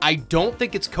 I don't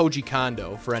think it's Koji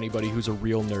Kondo, for anybody who's a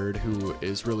real nerd who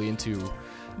is really into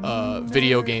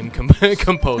video game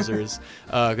composers,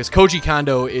 because Koji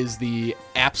Kondo is the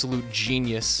absolute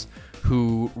genius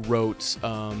who wrote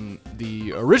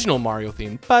the original Mario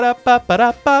theme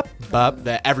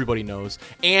that everybody knows,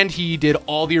 and he did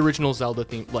all the original Zelda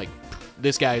theme. Like,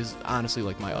 this guy is honestly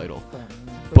like my idol.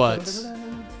 But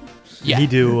yeah, Did he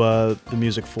do the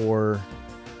music for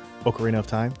Ocarina of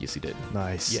Time? yes, he did.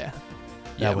 Nice. Yeah,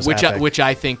 That was which epic. which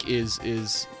I think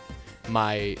is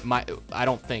my I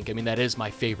don't think, I mean, that is my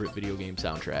favorite video game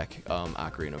soundtrack,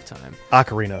 Ocarina of Time.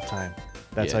 Ocarina of Time.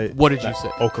 That's Yeah. how. What did you say?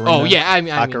 Ocarina. Oh yeah, I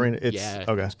mean, Ocarina. It's yeah,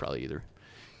 okay. it's probably either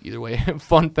way.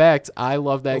 Fun fact: I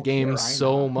love that game Ocarina.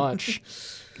 so much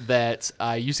that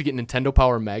I used to get Nintendo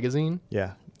Power magazine,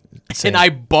 Yeah. and I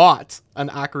bought an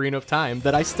Ocarina of Time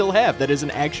that I still have. That is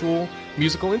an actual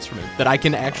musical instrument that I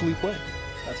can actually play.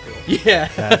 That's cool. Yeah,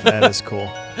 That is cool.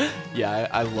 yeah,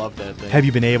 I love that thing. Have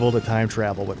you been able to time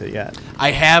travel with it yet?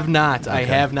 I have not. I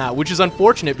have not, which is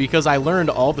unfortunate because I learned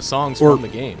all the songs from the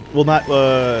game. Well, not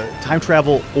time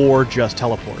travel or just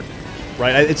teleport,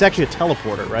 right? It's actually a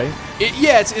teleporter, right?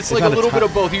 It's like a not a little ti- bit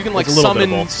of both. You can like it's a little bit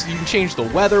summon, of both. you can change the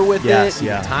weather with Yes, it. You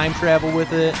yeah. can time travel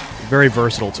with it. Very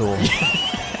versatile tool.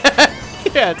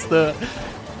 Yeah, it's the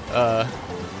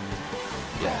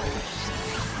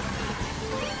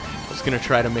I was gonna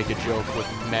try to make a joke with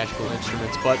magical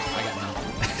instruments, but I got nothing.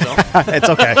 So. It's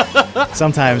okay.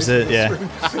 Sometimes yeah.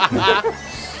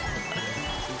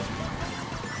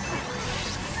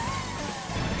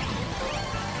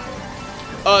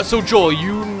 So Joel,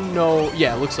 you know,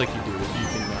 yeah, it looks like you do. You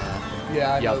can.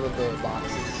 Yeah, I Yep. know the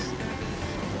boxes.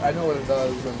 I know what it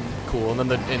does, and Cool, and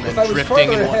then if I was drifting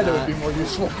farther and ahead, it would whatnot. be more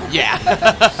useful. Yeah.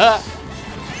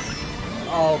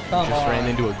 Oh, come Just on. ran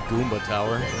into a Goomba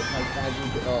tower.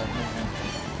 Oh, man.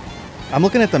 I'm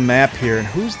looking at the map here, and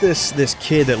who's this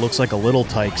kid that looks like a Little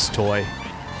Tykes toy?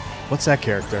 What's that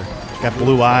character? Got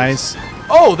blue eyes.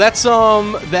 Oh, that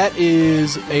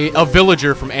is a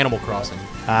villager from Animal Crossing.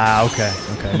 Ah, okay.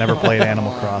 Never played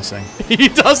Animal Crossing. He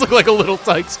does look like a Little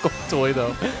Tykes toy,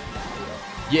 though.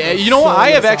 Yeah, you know what? I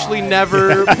have actually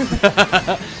never.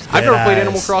 I've never played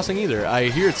Animal eyes. Crossing either. I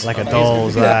hear it's Like a amazing.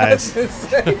 doll's Yeah, I eyes. was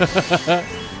gonna say.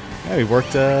 Yeah, we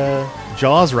worked a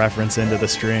Jaws reference into the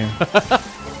stream.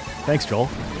 Thanks, Joel.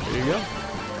 There you go.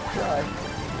 Try.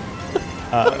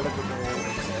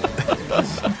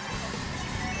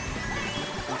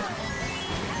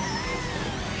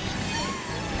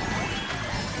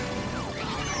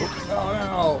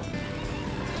 Oh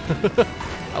no!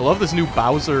 I love this new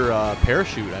Bowser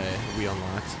parachute we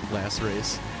unlocked last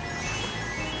race.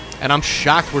 And I'm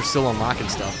shocked we're still unlocking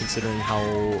stuff considering how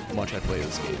much I play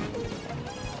this game.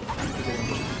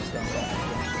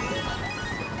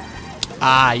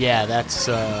 Ah, yeah, that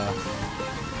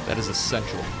is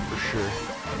essential for sure.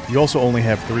 You also only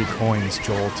have 3 coins,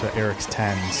 Joel, to Eric's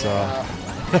 10, so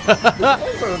The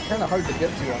coins are kind of hard to get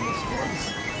to on this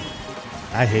course.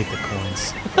 I hate the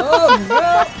coins. Oh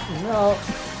no! No.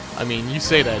 I mean, you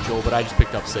say that, Joel, but I just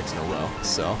picked up 6 in a row,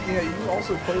 so. Yeah, you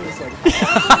also play this like.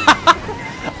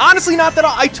 Honestly, not that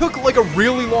I took like a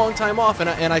really long time off, and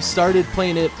I started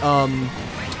playing it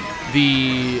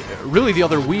the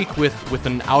other week with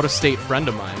an out-of-state friend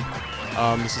of mine.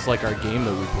 This is like our game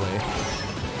that we play.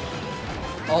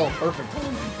 Oh, perfect.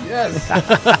 Yes.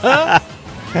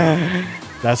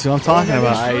 That's what I'm talking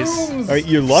about. Nice. Shrooms. All right,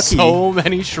 you're lucky. So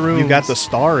many shrooms. You got the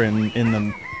star in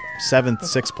the 7th,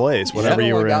 6th place, whatever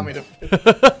you were got in. me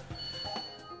to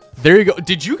There you go.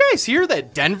 Did you guys hear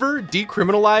that Denver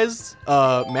decriminalized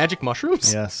magic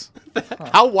mushrooms? Yes.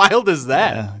 How wild is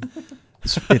that? Yeah.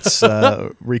 It's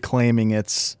reclaiming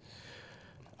its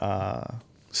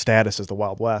status as the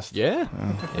Wild West. Yeah.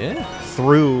 Yeah.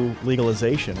 Through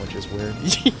legalization, which is weird.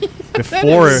 That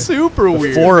is super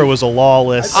weird. Before it was a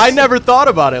lawless. I never thought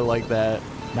about it like that.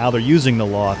 Now they're using the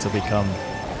law to become.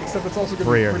 Except it's also going to be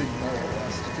Freer. pretty mellow,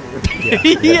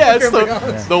 too. Yeah, it's Okay,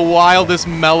 the, the wildest,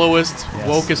 mellowest, Yes.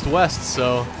 wokest West,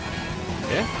 so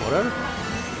yeah, whatever.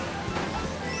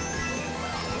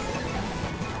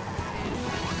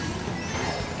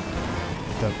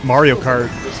 The Mario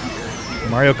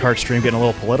Kart stream getting a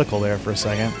little political there for a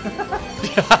second.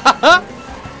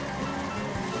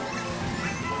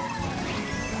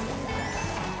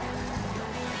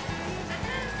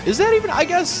 Is that even, I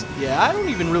guess, yeah, I don't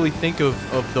even really think of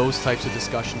those types of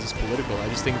discussions as political. I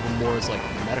just think of them more as like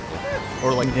medical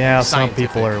or like Yeah, some scientific.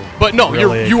 people are. But no,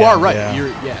 really you are right. yeah.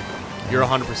 You're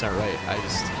 100% right. I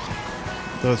just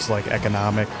Those like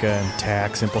economic and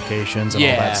tax implications and all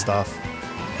Yeah. that stuff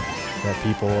that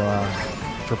people,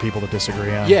 for people to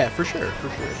disagree on. yeah, for sure, for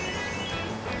sure.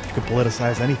 You could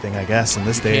politicize anything, I guess, in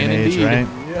this You day and can age, indeed. right?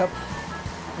 Yep.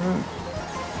 Can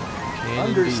indeed.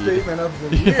 Understatement of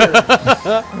the year.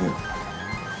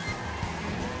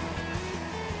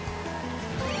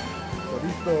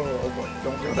 Oh, boy,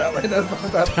 don't go that way. That's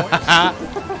not that point.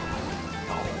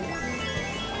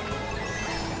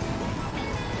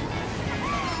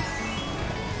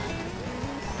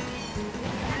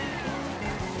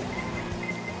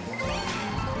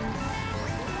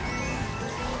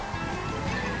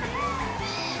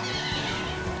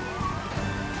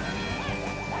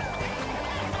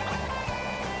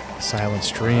 Silent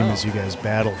stream as you guys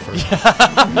battle for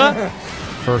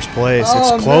first place. Oh,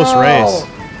 It's a close no. race.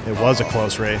 It was a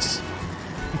close race.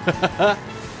 You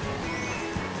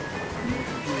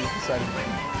decided to be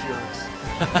jerks.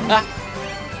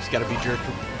 Just gotta be jerk.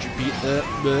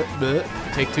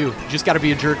 Take 2. Just gotta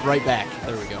be a jerk right back.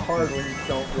 There we go. Hard when you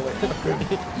don't really have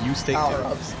good Use take 2.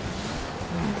 power-ups.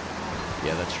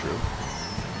 Yeah, that's true.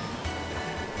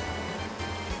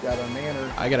 Got a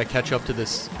manner. I gotta catch up to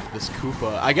this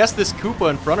Koopa. I guess this Koopa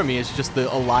in front of me is just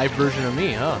the alive version of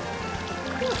me, huh?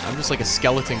 I'm just like a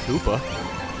skeleton Koopa.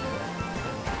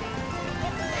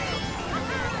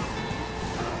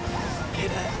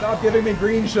 Stop giving me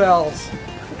green shells.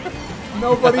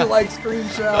 Nobody likes green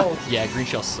shells. Yeah, green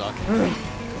shells suck.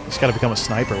 Just got to become a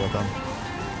sniper with them.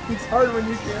 It's hard when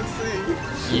you can't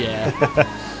see. Yeah.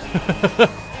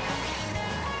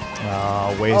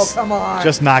 Oh, waste. Oh, come on.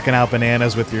 Just knocking out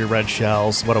bananas with your red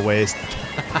shells. What a waste.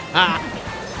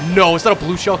 No, is that a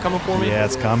blue shell coming for me? Yeah,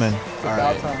 it's coming. It's All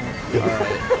about right. time. All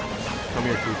right. Come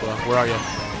here, Koopa. Where are you?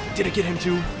 Did I get him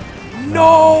too?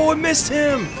 No, I missed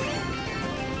him.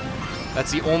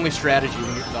 That's the only strategy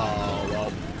when you... Oh,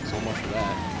 well, so much for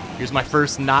that. Here's my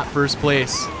first not first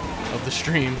place of the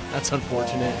stream. That's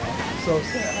unfortunate. So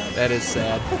sad. That is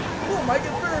sad. Oh, Mike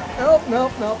get third.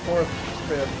 Nope. Fourth.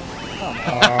 Fifth. Come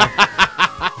on.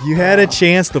 You had a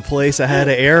chance to place ahead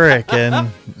of Eric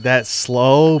and that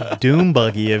slow doom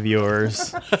buggy of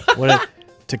yours. What a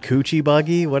Takuchi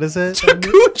buggy? What is it?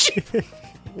 Takuchi.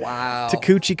 Wow.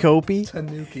 Takuchi Kopi?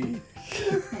 Tanuki.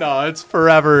 No, it's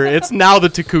forever. It's now the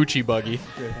Takuchi buggy.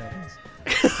 Good heavens.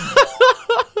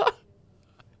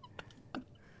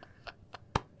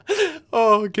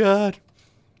 Oh, God.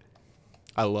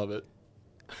 I love it.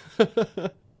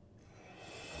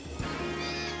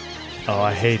 Oh,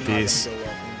 I hate these.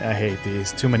 I hate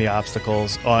these. Too many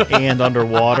obstacles. And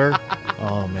underwater.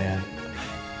 Oh, man.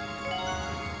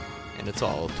 And it's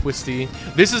all twisty.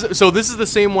 This is the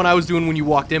same one I was doing when you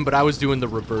walked in, but I was doing the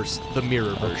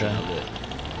mirror version of it.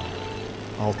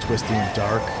 All twisty and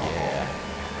dark. Yeah.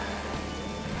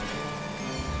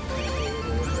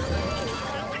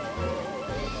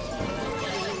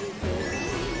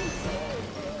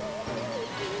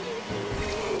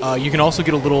 You can also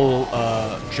get a little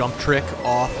jump trick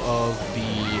off of the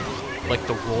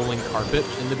rolling carpet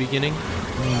in the beginning.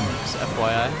 Just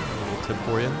FYI, a little tip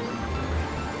for you.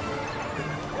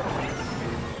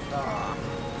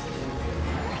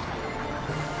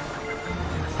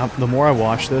 The more I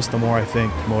watch this, the more I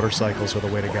think motorcycles are the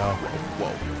way to go.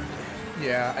 Whoa.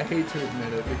 Yeah, I hate to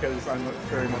admit it because I'm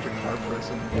very much a car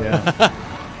person. Yeah.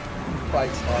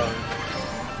 Bikes are.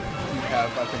 You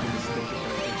have, I think, a distinct advantage.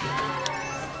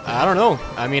 I don't know.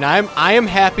 I mean, I am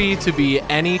happy to be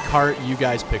any cart you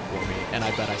guys pick for me, and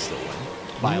I bet I still win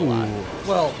by a lot.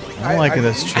 Well, I'm liking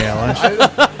this challenge.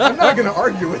 I'm not going to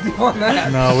argue with you on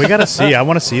that. No, we got to see. I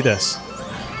want to see this.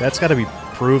 That's got to be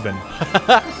proven.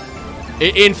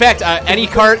 In fact, any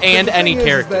cart and any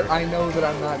character. That I know that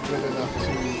I'm not good enough to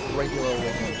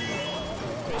regularly.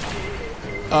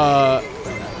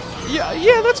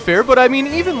 Yeah, that's fair. But I mean,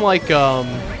 even like At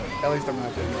least I'm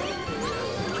not good enough.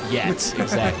 Yet,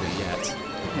 exactly, yet.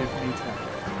 Give me time.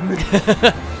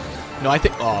 No, I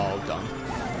think. Oh, dumb.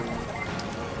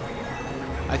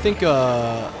 I think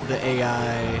the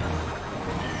AI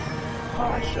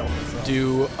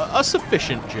do a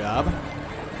sufficient job.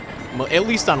 At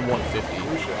least on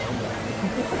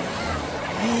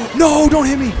 150. No, don't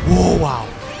hit me! Whoa, wow.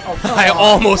 Oh, I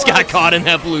almost got caught in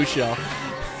that blue shell.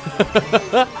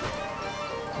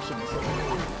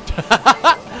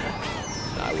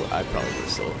 I probably would have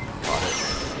still caught it.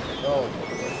 Oh,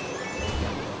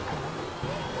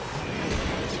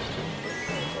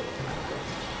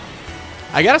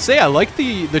 I gotta say, I like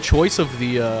the choice of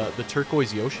the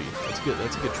turquoise Yoshi. That's good.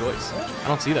 That's a good choice. I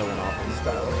don't see that one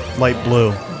often. Light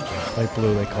blue. Light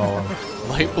blue, they call them.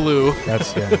 Light blue.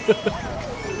 That's, yeah.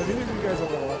 Have any of you guys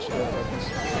ever watched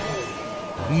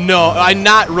No, I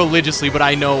not religiously, but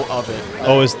I know of it.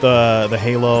 Oh, is the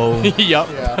Halo Yep.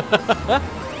 Yeah.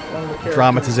 One of the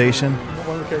dramatization?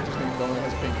 One of the characters named Bowen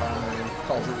has pink armor and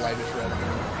calls it whitish red.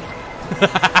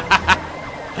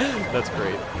 That's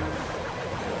great.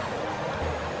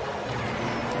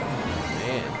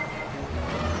 Man.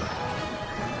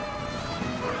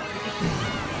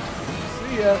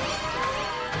 See ya.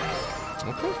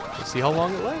 Okay. Let's see how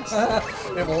long it lasts.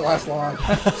 It won't last long.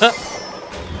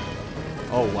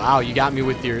 Oh, wow. You got me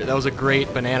with your... That was a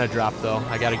great banana drop, though.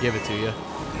 I got to give it to you.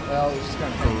 Well, it was just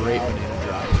kind of Great banana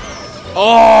drop.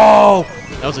 Oh!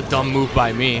 That was a dumb move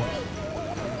by me.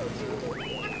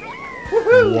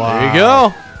 Wow. There you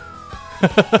go.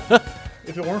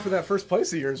 If it weren't for that first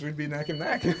place of yours, we'd be neck and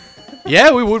neck.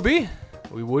 Yeah, we would be.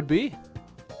 We would be.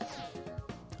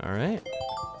 All right.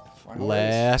 Final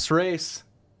Last race.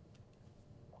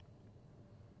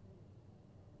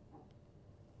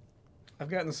 I've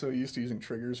gotten so used to using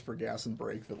triggers for gas and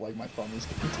brake that like my thumb is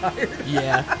getting tired.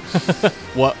 Yeah.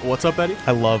 What's up, Eddie?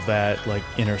 I love that, like,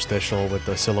 interstitial with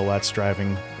the silhouettes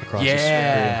driving across the screen.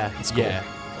 Yeah. It's cool. Yeah.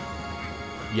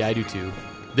 Yeah, I do too.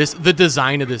 The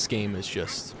design of this game is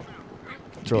just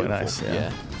It's really beautiful. nice,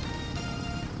 yeah.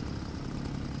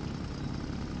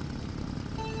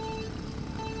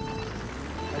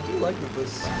 I do like that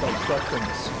this truck thing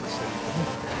is super safe.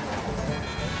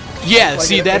 Yeah, Like,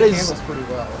 see, it handles pretty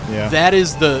well. Yeah. that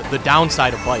is the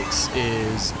downside of bikes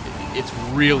is it's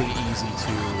really easy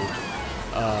to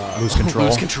Lose control.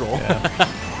 Lose control. Yeah.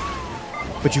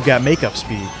 But you got makeup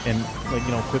speed and like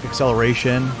quick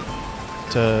acceleration.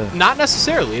 Not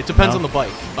necessarily. It depends No? on the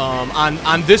bike.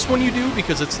 On this one you do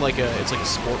because it's like a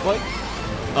sport bike.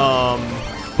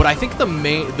 But I think the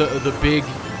big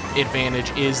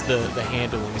advantage is the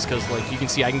handlings because like you can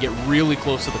see I can get really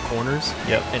close to the corners.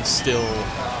 Yep. And still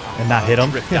not hit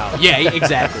them. Drift out. Yeah,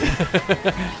 exactly.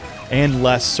 And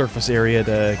less surface area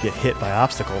to get hit by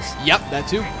obstacles. Yep, that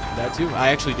too. That too. I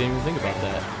actually didn't even think about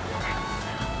that.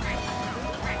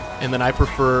 And then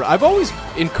I've always,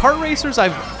 in kart racers, I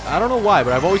don't know why,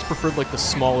 but I've always preferred like the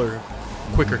smaller,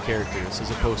 quicker characters as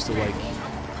opposed to like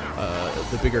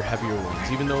the bigger, heavier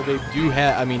ones. Even though they do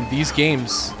have, I mean, these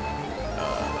games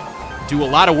do a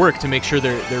lot of work to make sure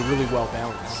they're really well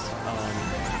balanced.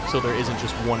 So there isn't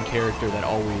just one character that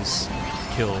always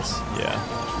kills. Yeah.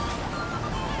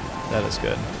 That is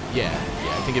good. Yeah,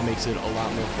 I think it makes it a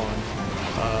lot more fun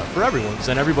for everyone, because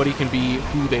then everybody can be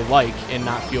who they like and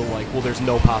not feel like, well, there's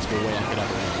no possible way I could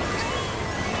ever have this.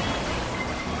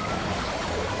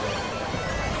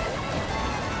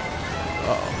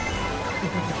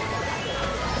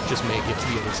 Uh-oh. Just make it to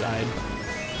the other side.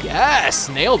 Yes,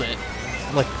 nailed it.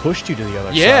 It, like pushed you to the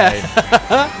other Yeah.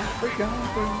 side.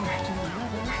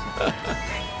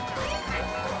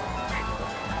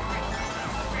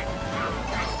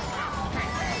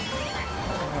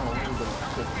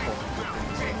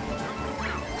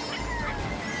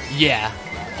 Yeah.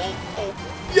 Oh,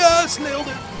 yes, nailed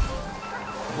it.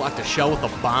 Blocked a shell with a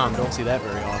bomb. Don't see that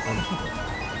very often.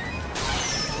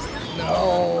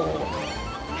 No.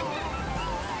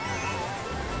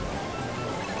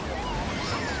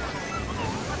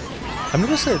 I've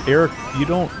noticed that, Eric, you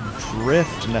don't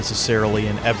drift necessarily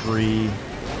in every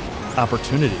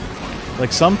opportunity.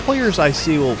 Like some players I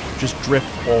see will just drift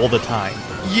all the time.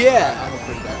 Yeah. I'm a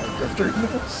pretty bad drifter.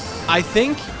 I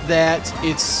think that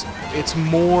it's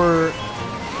more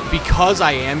because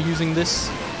I am using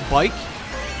this bike,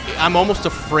 I'm almost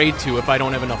afraid to if I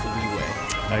don't have enough leeway.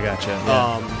 I gotcha.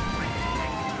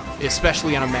 Yeah.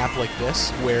 Especially on a map like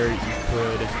this where you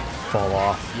could fall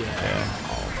off. Yeah.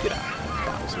 Oh, get out,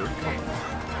 Bowser. Come on.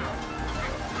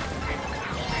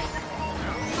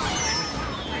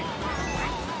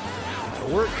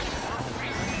 That'll work.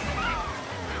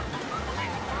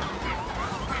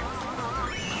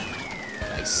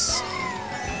 Nice.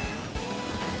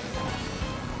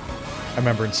 I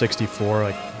remember in 64,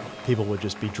 like, people would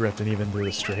just be drifting even through the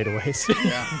straightaways.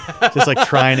 Yeah. Just like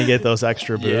trying to get those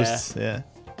extra boosts. Yeah.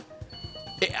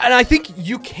 And I think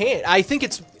you can. I think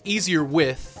it's easier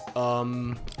with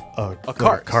a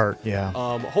cart. Cart, yeah.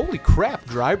 Holy crap!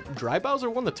 Dry Bowser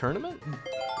won the tournament.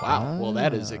 Wow. Well,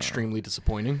 that is extremely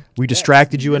disappointing. We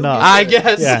distracted you enough. I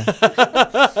guess.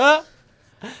 Yeah.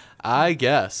 I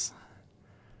guess.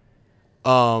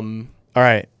 All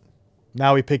right.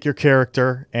 Now we pick your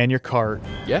character and your cart,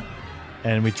 Yeah.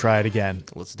 and we try it again.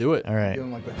 Let's do it. All right.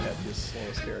 Feeling like the heaviest,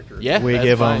 slowest character. Yeah. We that's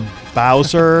give fine. him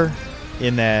Bowser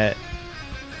in that,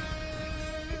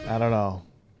 I don't know,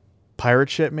 pirate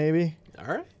ship maybe, All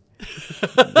right.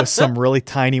 with some really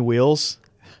tiny wheels.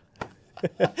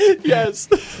 Yes.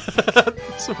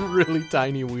 Some really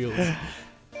tiny wheels.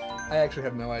 I actually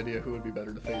have no idea who would be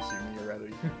better to face you, me or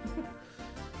Eddie.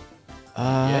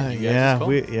 You guys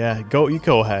just call. You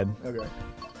go ahead. Okay.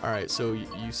 All right. So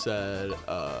you said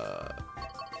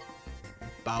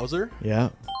Bowser. Yeah.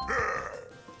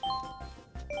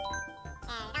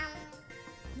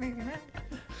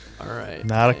 All right.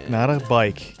 Not a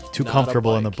bike. Too Not a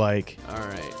comfortable in the bike. bike. All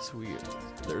right. So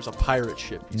there's a pirate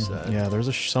ship. You said. Yeah,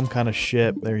 there's some kind of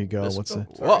ship. There you go. This- What's the?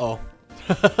 Uh-oh.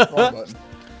 Wrong button.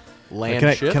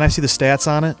 Land ship. Can I see the stats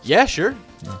on it? Yeah, sure.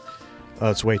 Oh,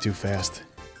 it's way too fast.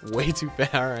 Way too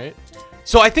fast. All right.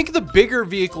 So I think the bigger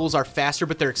vehicles are faster,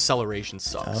 but their acceleration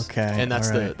sucks. Okay, And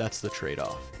that's all right. that's the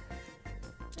trade-off.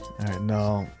 All right.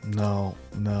 No.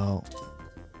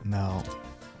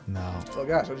 Oh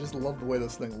gosh, I just love the way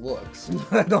this thing looks.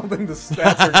 I don't think the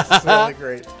stats are necessarily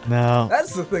great. No.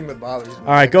 That's the thing that bothers me. All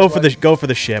right, Like, go for like-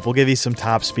 the ship. We'll give you some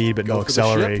top speed, but Go no for the ship?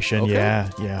 acceleration. Okay.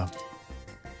 Yeah.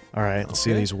 All right, let's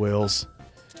see Okay. these wheels.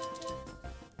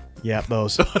 Yeah,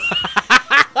 those. You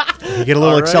get a little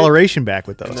All right. acceleration back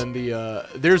with those. And then these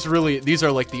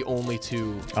are like the only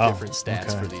two Oh, different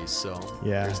stats okay. for these, so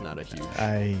Yeah. there's not a huge.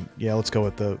 Let's go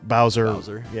with the Bowser.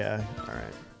 Bowser. Yeah.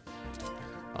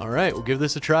 All right, we'll give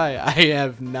this a try.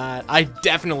 I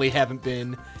definitely haven't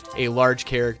been a large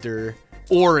character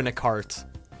or in a cart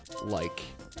like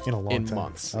In a long in time.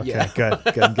 months. Okay, Yeah. good. All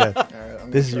right,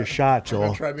 I'm This is gonna your try- shot, I'm Joel.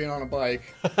 gonna try being on a bike.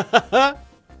 I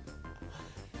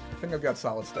think I've got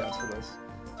solid stats for this.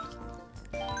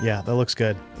 Yeah, that looks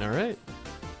good. All right,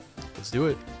 let's do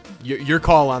it. Your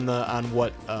call on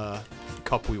what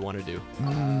cup we want to do.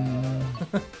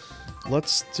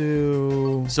 Let's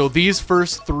do... So these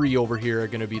first 3 over here are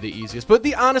going to be the easiest. But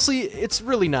honestly, it's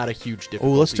really not a huge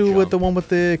difficulty. Oh, let's do it with the jump. one with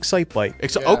the Excite Bike.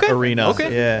 Okay. Arena.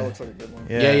 Okay. Yeah. That looks like a good one.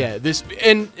 Yeah. This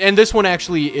and this one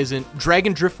actually isn't.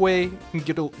 Dragon Driftway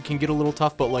can get a little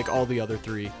tough, but like all the other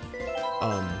 3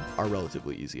 are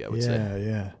relatively easy, I would say.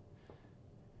 Yeah.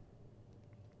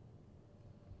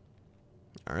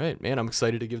 All right, man, I'm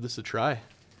excited to give this a try.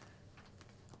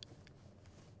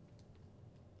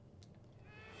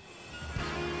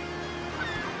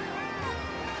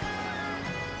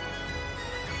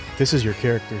 This is your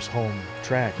character's home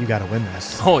track. You got to win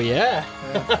this. Oh yeah.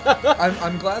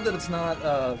 I'm glad that it's not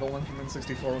the one from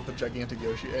N64 with the gigantic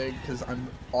Yoshi egg, because I'm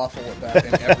awful at that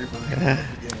in every version of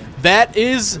the game. That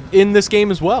is in this game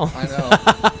as well. I know.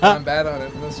 I'm bad on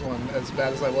it in this one, as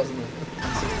bad as I was in the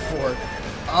N64.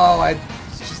 Oh,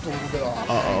 it's just a little bit off.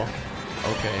 Uh-oh.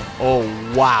 Okay. Oh,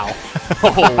 wow.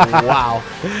 Oh, wow.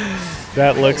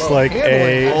 That looks like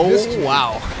a... Oh,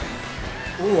 wow.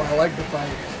 Ooh, I like the bike.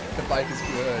 The bike is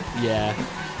good. Yeah.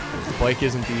 The bike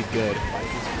is indeed good.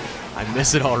 I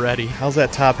miss it already. How's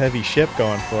that top-heavy ship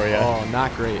going for you? Oh,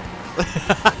 not great.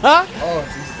 Oh,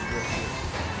 it's easy to get through.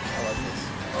 I like this.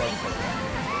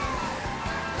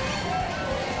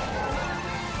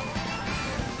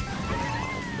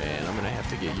 Oh, man, I'm going to have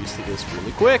to get used to this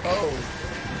really quick. Oh,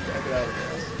 gotta get out of this.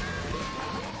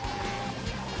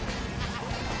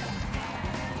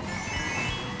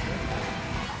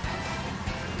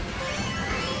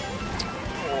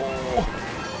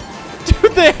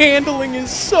 Dude, the handling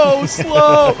is so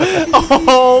slow.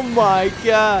 Oh, my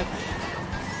God.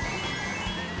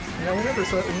 Yeah, we never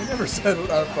set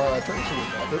up turn sheet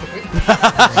with that, did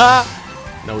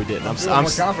we? No, we didn't. I'm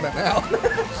more confident now.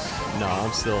 No,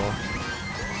 I'm still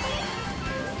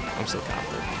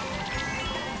confident.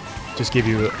 Just give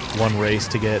you one race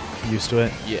to get used to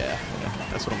it. Yeah,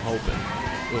 that's what I'm hoping.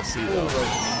 We'll see though.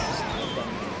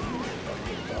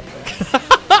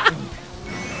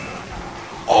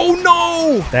 Oh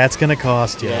no! That's gonna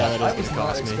cost you. Yeah, that I is was gonna not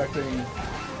cost me. expecting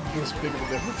this big of a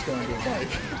difference going to a bike.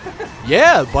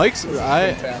 Yeah, bikes.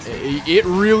 fantastic. It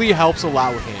really helps a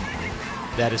lot with handling.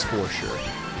 That is for sure.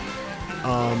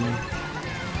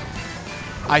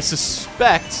 I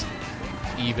suspect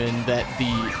even that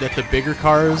the bigger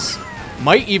cars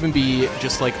might even be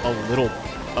just like a little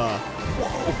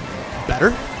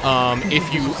better.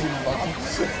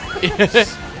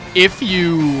 If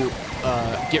you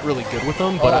get really good with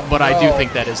them, but I do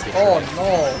think that is the trick. Oh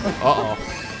no! Uh-oh.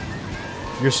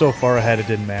 You're so far ahead it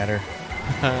didn't matter.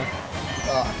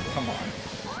 Come on.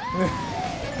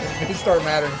 They start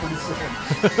mattering pretty soon.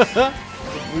 A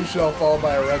blue shell followed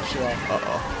by a red shell.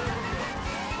 Uh-oh.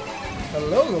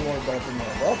 Hello, Lord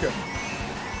Baltimore. Welcome.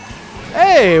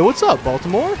 Hey, what's up,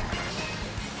 Baltimore?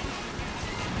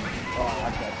 Oh, I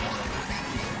got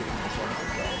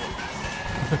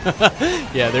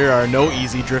Yeah, there are no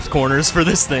easy drift corners for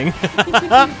this thing.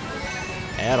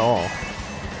 At all.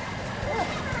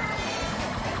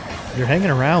 You're hanging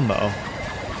around, though.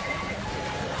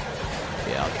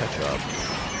 Yeah, I'll catch up.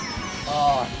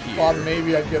 thought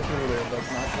maybe I'd get through there, but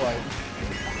not quite.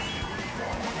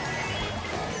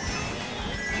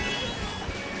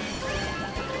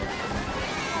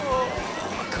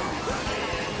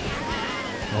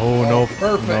 Oh, no,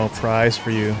 perfect. no prize for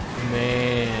you.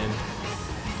 Man.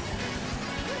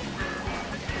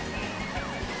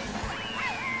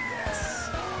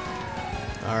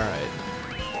 All right.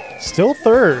 Still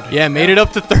third. Yeah, made it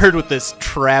up to third with this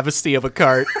travesty of a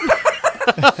cart.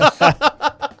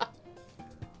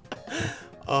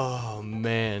 Oh,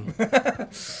 man.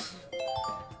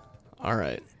 All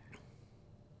right.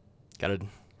 Gotta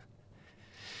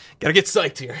get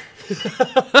psyched here.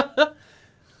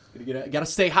 Gotta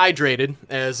stay hydrated,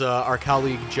 as our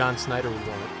colleague John Snyder would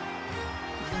want it.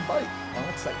 Bike. On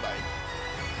Excite Bike.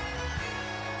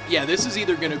 Yeah, this is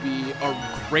either going to be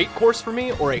a great course for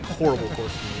me or a horrible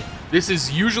course for me. This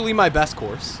is usually my best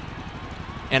course,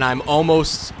 and I'm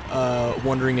almost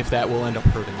wondering if that will end up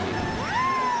hurting me.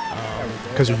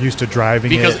 Because you're used to driving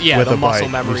Because, it yeah, with the a muscle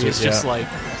bike. memory You is just like,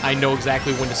 I know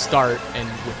exactly when to start, and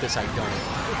with this I don't.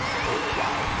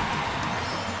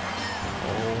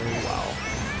 Oh, wow.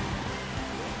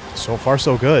 So far,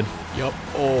 so good. Yep.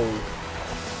 Oh.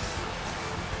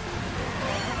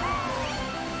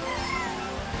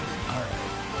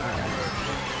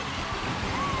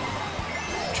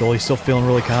 Jolie still feeling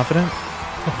really confident?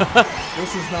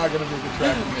 This is not going to be a good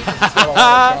track for me. It's got a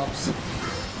lot of bumps.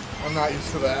 I'm not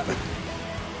used to that.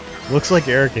 Looks like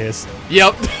Eric is.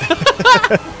 Yep.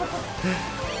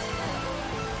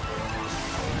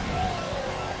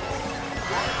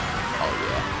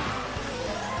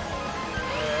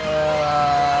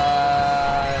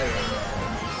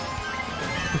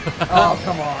 Oh,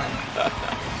 come on.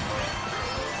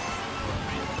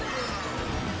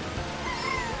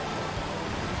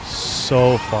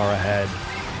 So far ahead.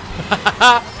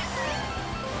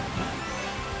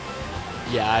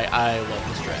 Yeah, I love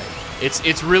this track.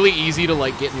 It's really easy to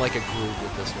like get in like a groove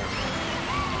with this one.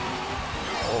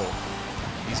 Oh,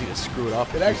 easy to screw it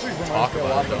up. It actually reminds me a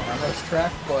lot of the Onrush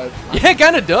track, but yeah, it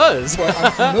kind of does. but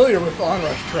I'm familiar with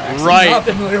Onrush tracks. Right. I'm not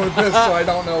familiar with this, so I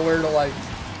don't know where to like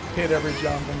hit every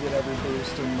jump and get every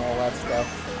boost and all that stuff.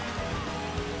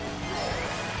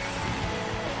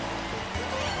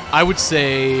 I would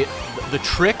say the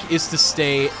trick is to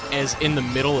stay as in the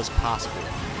middle as possible,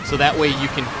 so that way you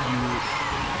can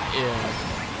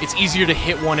it's easier to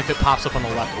hit one if it pops up on the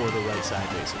left or the right side,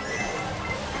 basically.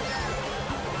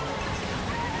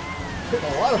 Hitting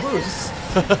a lot of boosts.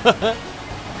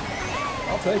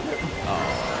 I'll take it.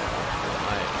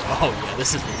 Oh yeah,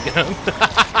 this is good.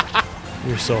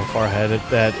 You're so far ahead.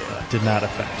 That did not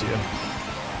affect you.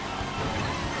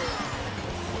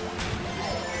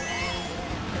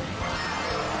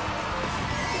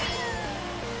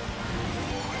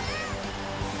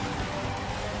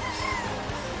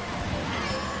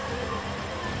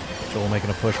 Joel making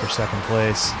a push for second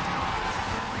place.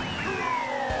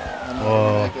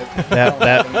 Oh,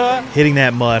 that hitting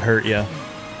that mud hurt you.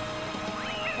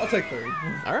 I'll take third.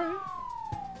 All right.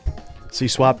 So you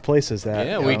swapped places.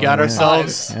 Yeah, we got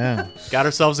ourselves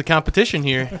a competition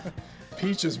here.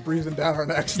 Peach is breathing down our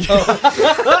necks, though.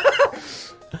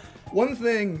 One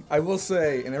thing I will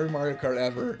say in every Mario Kart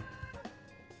ever,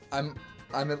 I'm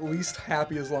at least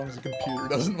happy as long as the computer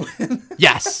doesn't win.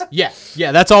 Yes,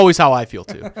 yeah. That's always how I feel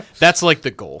too. That's like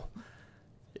the goal.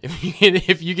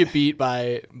 If you get beat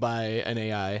by an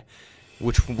AI,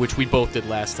 which we both did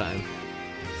last time,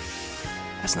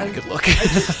 that's not a good look.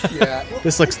 Yeah.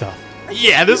 This looks tough.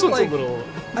 Yeah, this one's like, a little.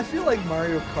 I feel like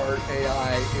Mario Kart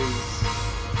AI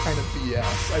is kind of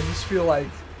BS. I just feel like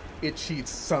it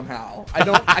cheats somehow.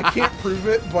 I can't prove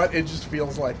it, but it just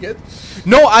feels like it.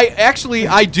 No,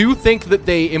 I do think that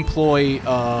they employ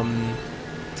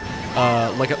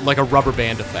like a rubber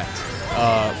band effect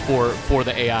for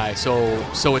the AI,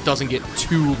 so it doesn't get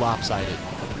too lopsided.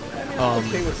 I'm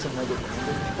okay with some rubber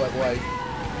banding, but like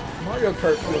Mario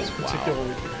Kart feels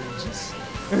particularly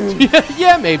egregious.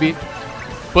 Yeah, maybe.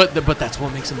 But that's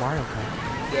what makes a Mario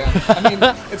Kart. Yeah, I mean,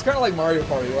 it's kind of like Mario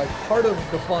Party. Like, part of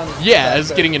the fun is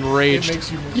is getting enraged. It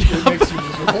makes you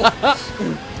miserable.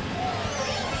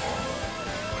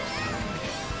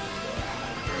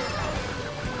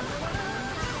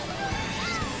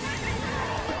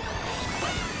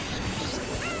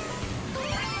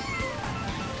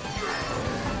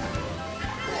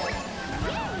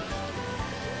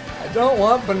 I don't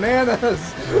want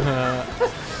bananas.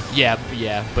 Yeah,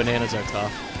 bananas are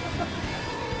tough.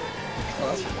 Oh,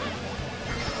 that's cool.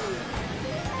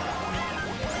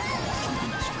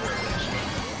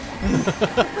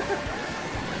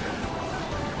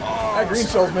 That green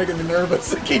shell's making me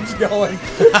nervous. It keeps going.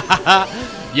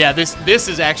 Yeah, this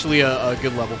is actually a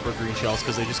good level for green shells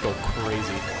because they just go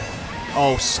crazy.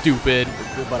 Oh, stupid.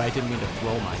 But I didn't mean to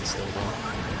throw mine still, though.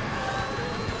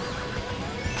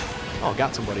 Oh,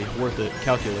 got somebody. Worth it.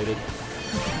 Calculated.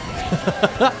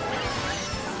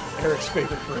 Eric's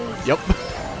favorite phrase. Yep.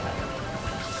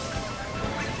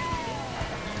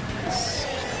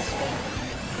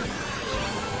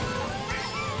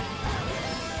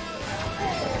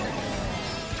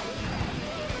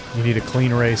 You need a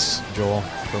clean race, Joel,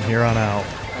 from here on out.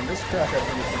 On this track, I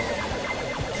think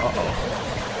it's gonna... Uh-oh.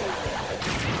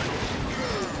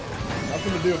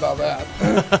 Nothing to do about that.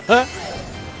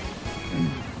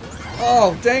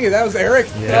 Oh, dang it, that was Eric?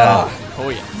 Yeah. Ah, Oh,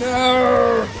 yeah.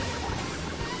 no!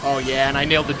 Oh, yeah, and I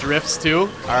nailed the drifts, too?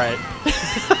 All right.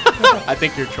 I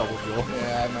think you're in trouble, Joel.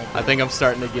 Yeah, I might be. I think I'm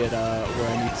starting to get where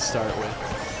I need to start with.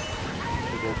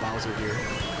 Big old Bowser here.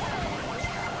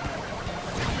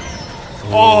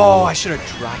 Oh, I should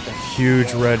have dropped that.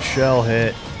 Huge red shell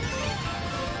hit.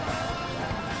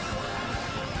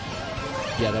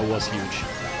 Yeah, that was huge.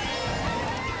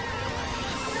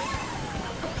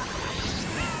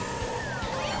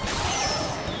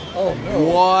 Oh, no.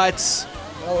 What?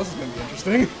 Well, this is going to be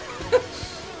interesting.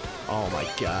 Oh my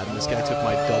god, and this guy took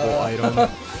my double item.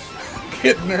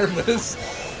 Get nervous.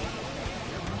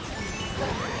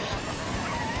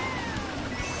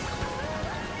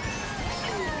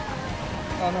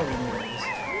 Oh, no, we knew this.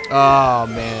 Oh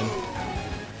man.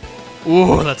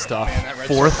 Ooh, that's tough. Man, that red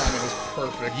Fourth. shell timing was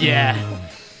perfect. Yeah.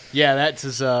 Yeah,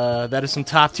 that is some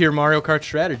top tier Mario Kart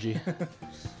strategy.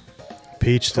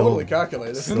 Peach still, Totally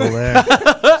calculated. still there.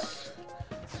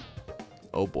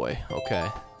 Oh boy. Okay.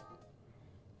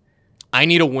 I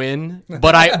need a win,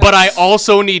 but I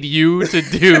also need you to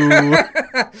do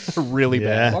really As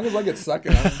bad. long as I get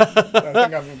second,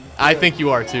 I think you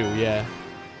are too. Yeah.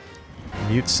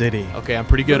 Mute City. Okay, I'm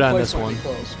pretty good Third on place this might be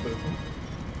one. Close, but...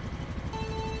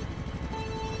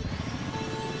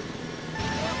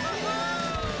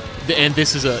 And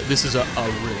this is a really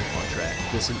fun track.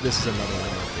 This is another one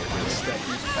of my favorites. That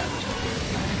used package.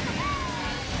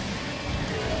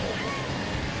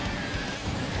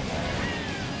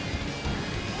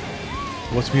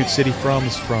 What's Mute City from?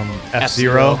 It's from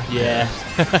F-Zero. Yeah.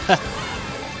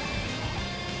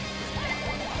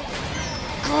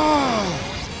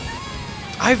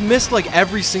 I've missed like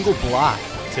every single block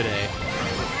today.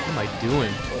 What am I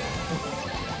doing?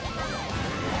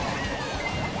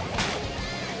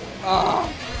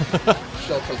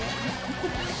 Shelter.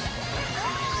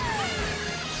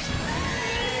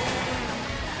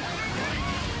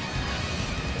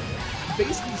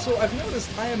 Basically, so I've noticed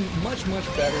I am much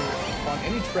better on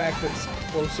any track that's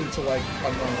closer to like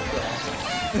a normal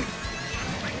track,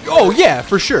 Oh yeah,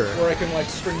 for sure. where I can like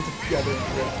string together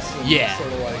drifts and Yeah.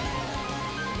 sort of like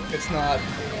it's not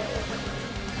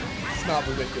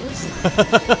ridiculous.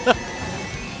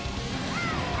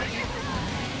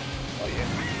 Oh yeah.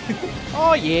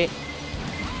 Oh yeah.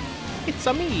 It's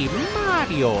a me,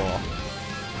 Mario.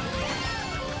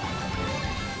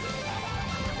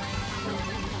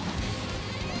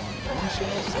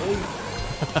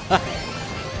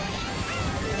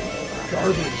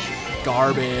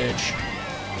 Garbage.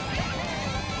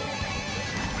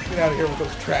 Get out of here with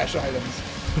those trash items.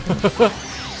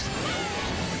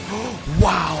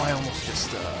 Wow, I almost just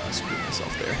screwed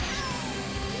myself there.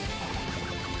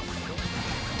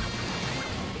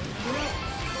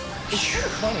 It's kind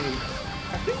of funny.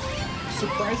 I think,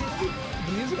 surprisingly,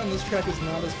 the music on this track is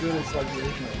not as good as like the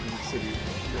original Beat City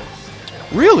riffs.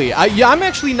 Really? I'm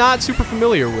actually not super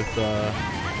familiar with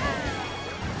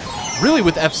really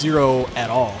with F-Zero at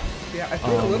all. Yeah, I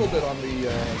played a little bit on the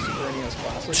Super NES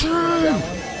Classic. Turn! That one.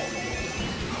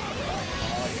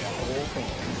 Oh yeah, the whole thing.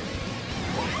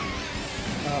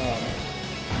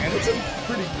 And it's a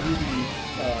pretty groovy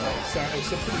sound.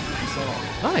 It's a pretty groovy song.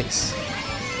 Nice.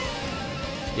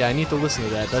 Yeah, I need to listen to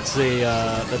that. That's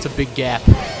a big gap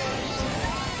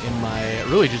in my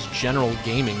really just general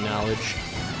gaming knowledge.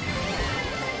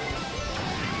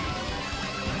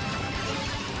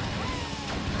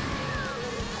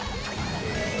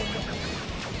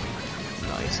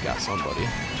 Nice, got somebody.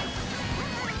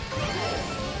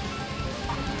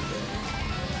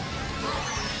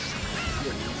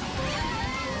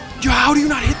 Yo, how do you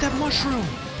not hit that mushroom?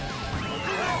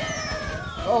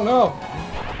 Oh no!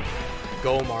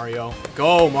 Go Mario.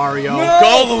 Go Mario. No!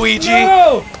 Go Luigi.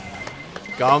 No!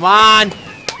 Come on.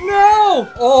 No!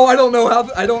 Oh, I don't know how.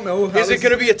 I don't know how. Is it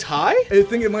gonna be a tie? I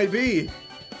think it might be.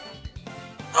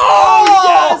 Oh,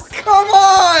 yes! Come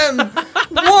on!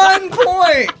 1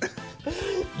 point!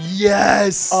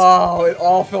 Yes. Oh, it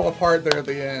all fell apart there at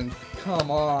the end.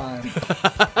 Come on.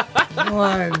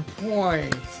 1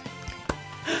 point.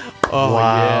 Oh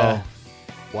Wow. yeah.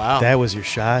 Wow. That was your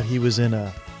shot. He was in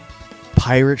a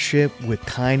pirate ship with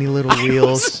tiny little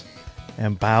wheels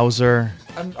and Bowser.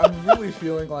 I'm really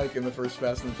feeling like in the first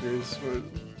Fast and the Furious, where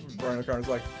Brian O'Connor's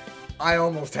like, I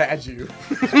almost had you.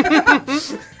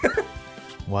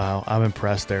 Wow, I'm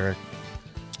impressed, Eric.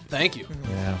 Thank you.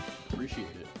 Yeah. Appreciate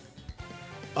it.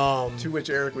 To which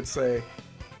Eric would say,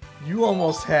 you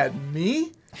almost had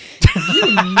me?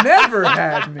 You never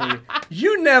had me.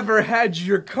 You never had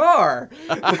your car.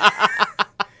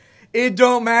 It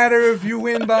don't matter if you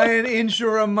win by an inch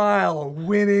or a mile.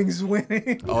 Winning's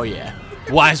winning. Oh yeah.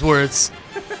 Wise words.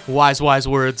 Wise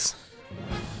words.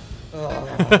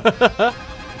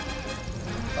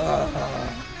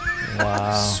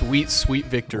 Wow. Sweet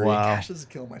victory. Wow. Gosh, this is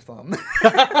killing my thumb.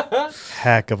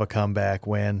 Heck of a comeback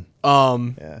win.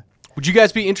 Yeah. Would you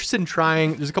guys be interested in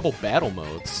trying? There's a couple battle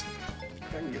modes.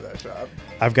 I can give that a shot.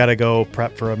 I've got to go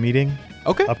prep for a meeting,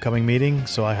 Okay. upcoming meeting,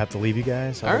 so I have to leave you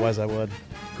guys. All right. Otherwise, I would.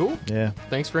 Cool. Yeah.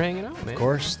 Thanks for hanging out, man. Of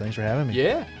course. Thanks for having me.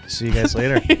 Yeah. See you guys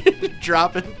later.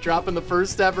 dropping the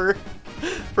first ever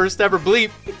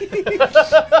bleep.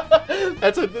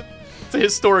 It's a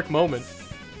historic moment.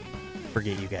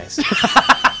 Forget you guys.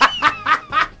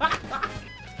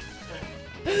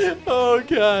 Oh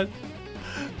god.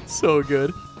 So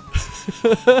good.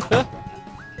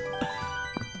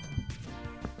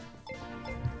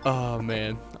 Oh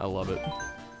man, I love it.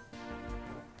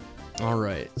 All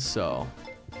right, so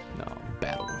no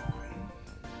battle.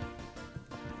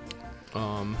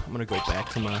 I'm gonna go back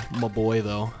to my boy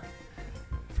though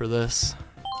for this.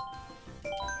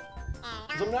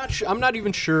 'Cause I'm not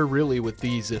even sure really with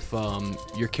these if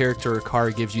your character or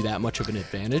car gives you that much of an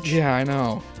advantage. Yeah, I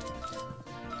know.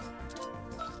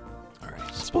 All right.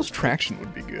 I suppose traction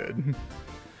would be good.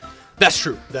 That's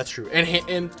true. That's true.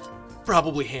 And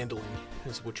probably handling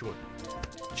is what you want.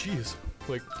 Jeez.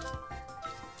 Like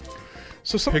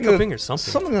So something hiccuping or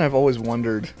something. Something that I've always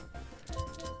wondered.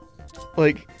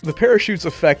 Like, the parachutes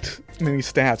affect many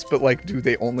stats, but, like, do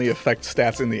they only affect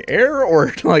stats in the air,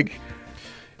 or, like...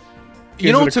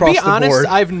 You know, to be honest, board?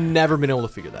 I've never been able to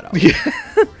figure that out. Yeah.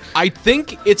 I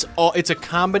think it's a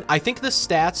I think the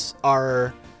stats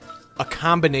are a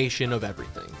combination of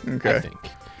everything. Okay. I think.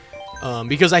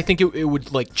 Because I think it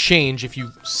would, like, change if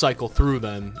you cycle through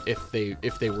them if they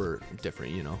were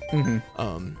different, you know?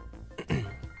 Mm-hmm.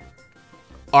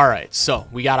 All right, so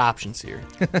we got options here.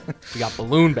 We got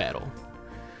Balloon Battle,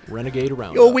 Renegade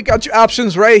Roundup. Yo, we got your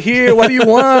options right here. What do you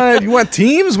want? You want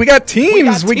teams? We got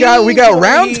teams. We got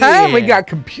round time. We got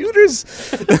computers.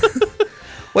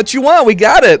 What you want? We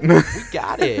got it. We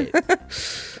got it. Got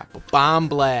Bomb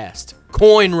Blast,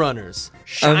 Coin Runners,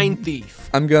 Shine Thief.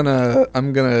 I'm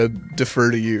gonna defer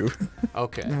to you.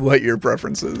 Okay. What your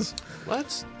preference is?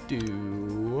 Let's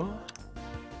do.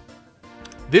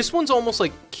 This one's almost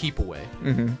like keep away.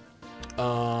 Mm-hmm.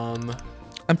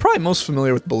 I'm probably most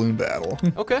familiar with Balloon Battle.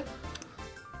 Okay.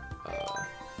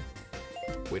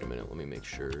 Wait a minute. Let me make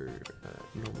sure.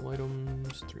 Normal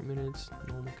items, 3 minutes.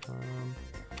 Normal com.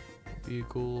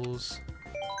 Vehicles.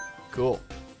 Cool.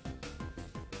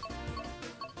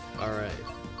 All right.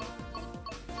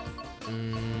 I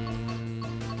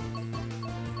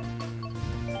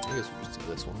guess we'll just do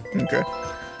this one. Okay.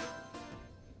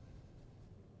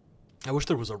 I wish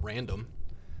there was a random.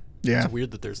 Yeah. It's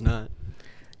weird that there's not.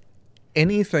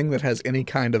 Anything that has any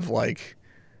kind of, like,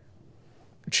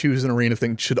 choose an arena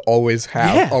thing should always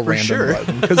have a random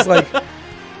button.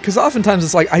 Because oftentimes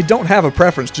it's like, I don't have a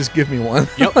preference, just give me one.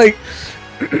 Yep. Like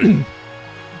 100%.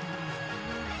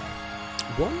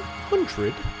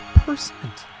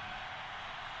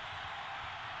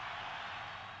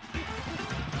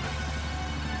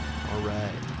 All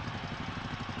right.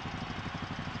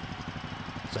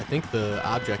 So I think the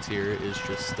object here is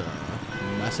just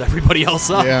mess everybody else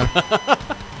up. Yeah.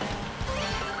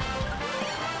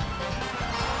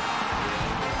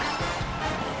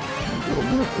 I'm a little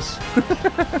nervous.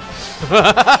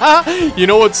 You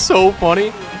know what's so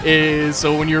funny is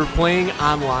so when you're playing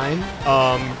online,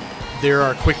 there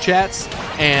are quick chats,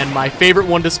 and my favorite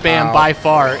one to spam by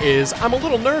far is "I'm a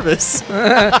little nervous."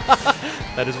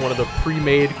 That is one of the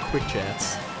pre-made quick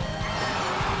chats.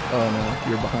 Oh no,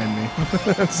 you're behind me.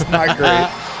 That's not great.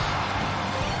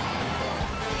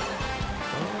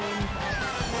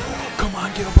 Come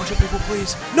on, get a bunch of people,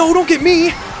 please. No, don't get me.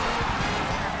 I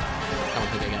don't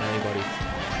think I got anybody.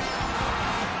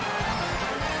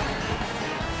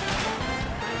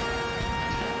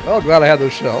 Well, glad I had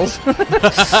those shells. Ooh,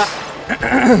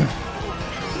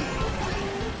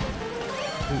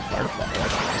 Firefly,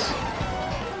 that's nice.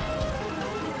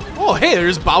 Oh, hey,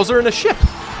 there's Bowser in a ship.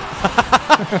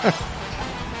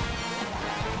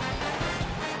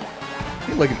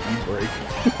 He like an e-brake.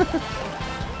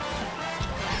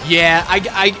 Yeah,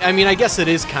 I mean, I guess it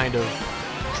is kind of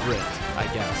drift, I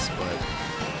guess,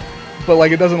 But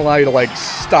like, it doesn't allow you to like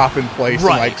stop in place and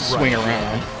like swing around.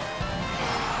 Yeah.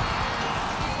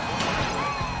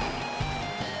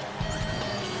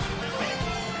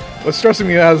 What's stressing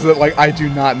me out is that like I do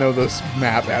not know this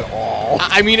map at all.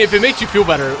 I mean, if it makes you feel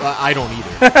better, I don't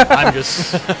either. I'm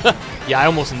just, yeah, I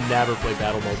almost never play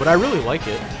battle mode, but I really like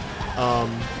it.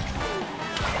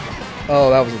 Oh,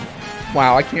 that was,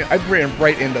 wow! I ran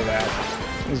right into that.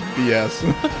 It was BS.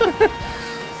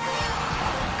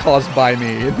 Caused by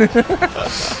me.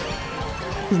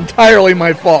 It's entirely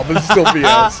my fault, but it's still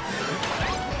BS.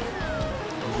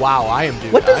 Wow, I am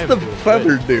doing. What does the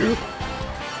feather do?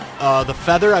 The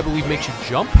feather, I believe, makes you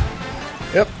jump.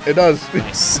 Yep, it does.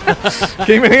 Nice.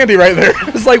 Came in handy right there.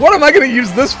 It's like, what am I going to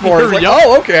use this for? It's like,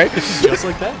 oh, okay. Just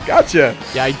like that. Gotcha.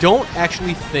 Yeah, I don't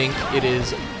actually think it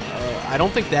is. I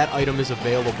don't think that item is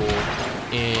available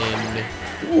in.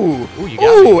 Ooh, you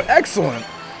got me. Excellent.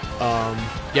 Yeah,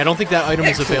 I don't think that item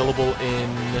is available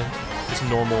in just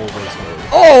normal race mode.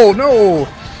 Oh no.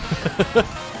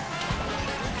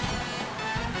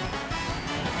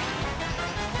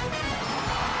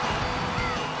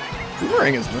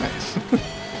 Boomerang is nice.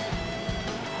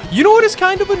 You know what is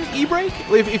kind of an e-brake?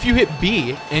 If you hit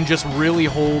B and just really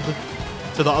hold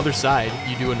to the other side,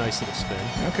 you do a nice little spin.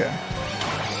 Okay.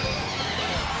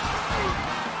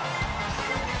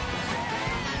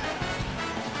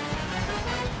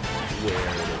 Where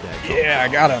did that go? Yeah, I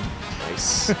got him.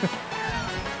 Nice.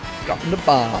 Dropping the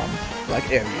bomb like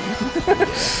Eddie.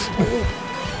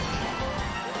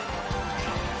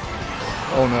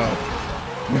 Oh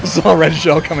no. I saw a red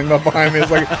shell coming up behind me.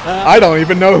 It's like, I don't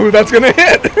even know who that's going to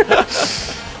hit.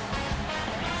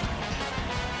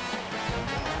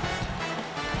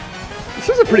 This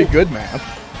is a pretty good map.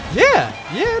 Yeah,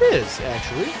 it is,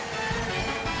 actually.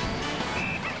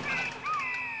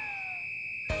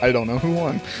 I don't know who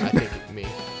won. I think it's me.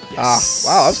 Yes.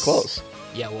 Wow, that was close.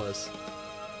 Yeah, it was.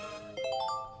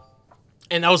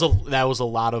 And that was a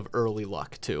lot of early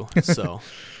luck too. So.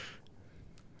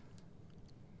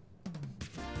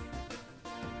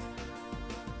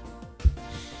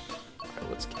 All right,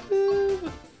 let's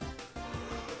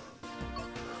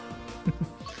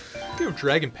give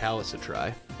Dragon Palace a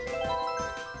try.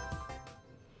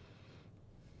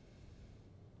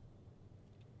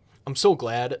 I'm so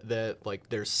glad that like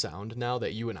there's sound now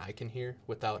that you and I can hear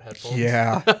without headphones.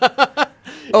 Yeah.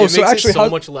 Oh, so makes actually, it so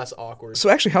much less awkward. So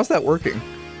actually, how's that working?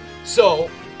 So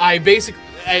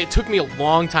it took me a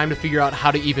long time to figure out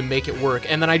how to even make it work,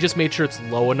 and then I just made sure it's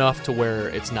low enough to where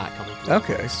it's not coming through.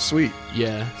 Okay, sweet.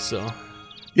 Yeah. So.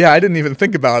 Yeah, I didn't even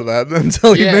think about that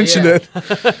until you mentioned it.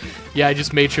 Yeah, I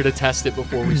just made sure to test it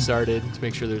before we started to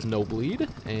make sure there's no bleed,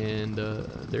 and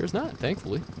there's not,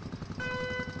 thankfully.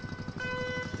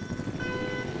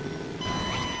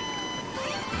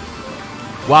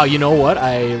 Wow, you know what?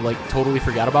 I totally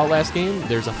forgot about last game.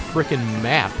 There's a frickin'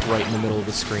 map right in the middle of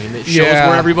the screen that shows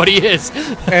where everybody is.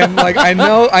 And I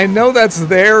know that's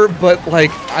there, but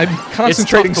I'm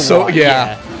concentrating so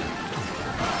yeah.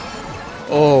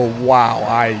 Oh wow,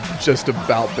 I just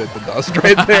about bit the dust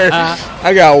right there.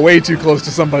 I got way too close to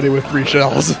somebody with 3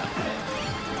 shells.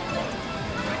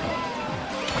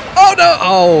 Oh no!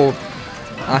 Oh,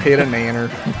 I hit a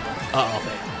nanner. Uh-oh.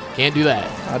 Can't do that.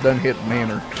 I done hit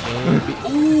nanner.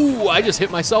 Ooh, I just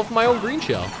hit myself with my own green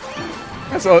shell.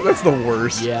 That's the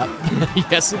worst. Yeah.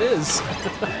 Yes, it is.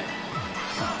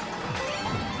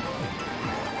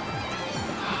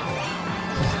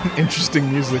 Interesting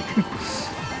music.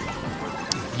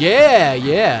 Yeah.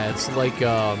 It's like,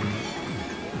 yeah.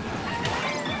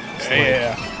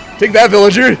 Take that,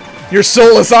 villager! Your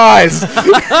soulless eyes!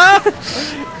 I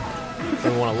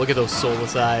want to look at those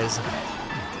soulless eyes.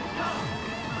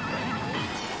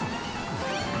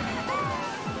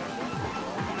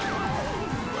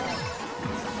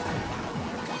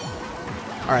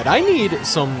 All right, I need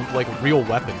some real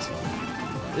weapons.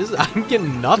 I'm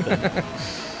getting nothing.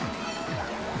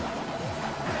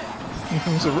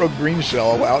 There's a rogue green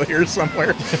shell out here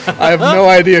somewhere. I have no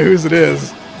idea whose it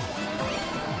is.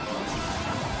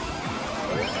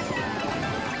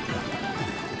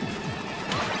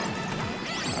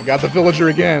 I got the villager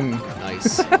again.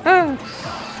 Nice.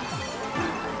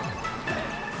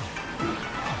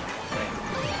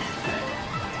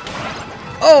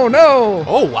 Oh no!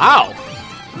 Oh wow!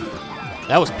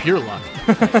 That was pure luck.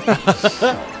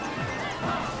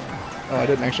 Oh, I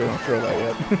didn't actually want to throw that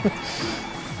yet.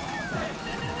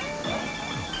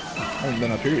 I haven't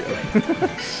been up here yet.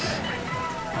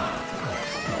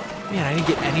 Man, I didn't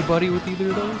get anybody with either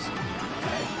of those.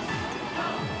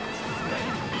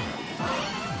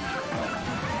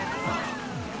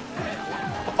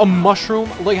 A mushroom?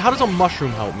 How does a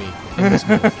mushroom help me in this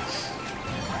mode?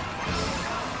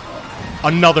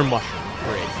 Another mushroom.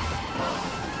 Great.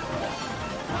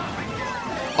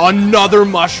 Another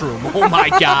mushroom. Oh my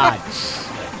god.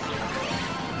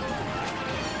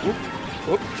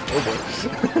 Whoop. Oh boy.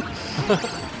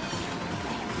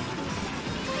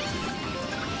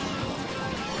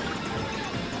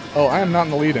 Oh, I am not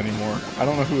in the lead anymore. I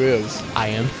don't know who is. I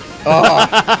am.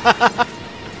 Oh.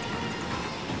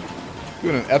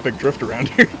 Doing an epic drift around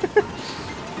here.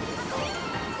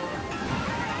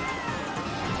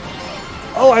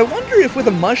 Oh, I wonder if with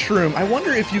a mushroom,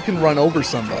 if you can run over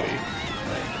somebody.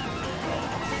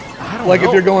 I don't know.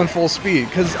 If you're going full speed,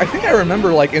 because I think I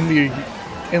remember in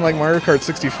Mario Kart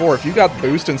 64, if you got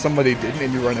boost and somebody didn't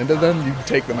and you run into them, you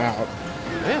take them out.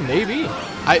 Yeah, maybe.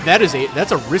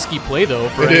 That's a risky play though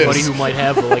for anybody who might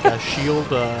have a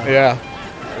shield. Yeah.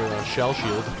 Or a shell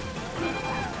shield.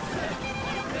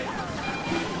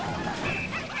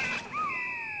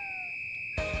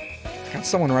 Got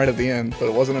someone right at the end, but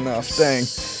it wasn't enough. Dang.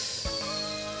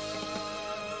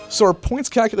 So are points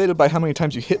calculated by how many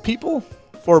times you hit people?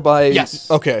 Or by... Yes.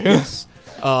 Okay. Yes.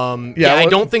 I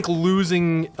don't think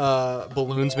losing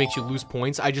balloons makes you lose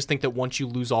points. I just think that once you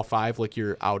lose all 5,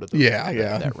 you're out of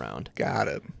that round. Got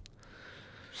it.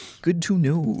 Good to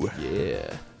know.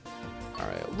 Yeah. All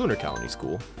right. Lunar Colony's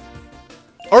cool.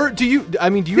 Or do you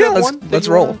have one? Let's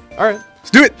roll. All right. Let's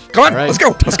do it. Come on. Right. Let's go.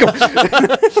 Let's go.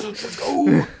 Let's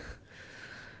go.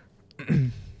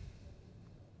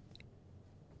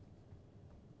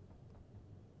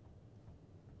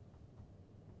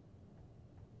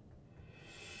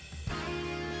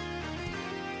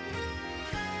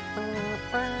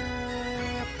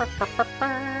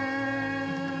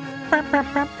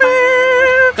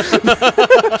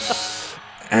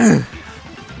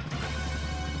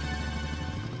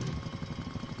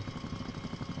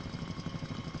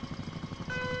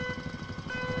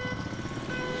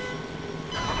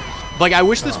 Like, I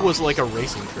wish this was like a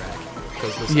racing track.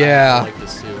 Because this, Yeah. I like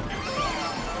this too.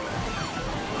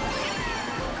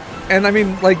 And I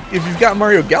mean, like, if you've got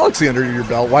Mario Galaxy under your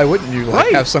belt, why wouldn't you like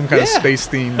Right, have some kind of yeah. space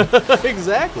theme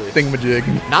Exactly.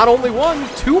 thingamajig? Not only one,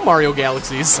 2 Mario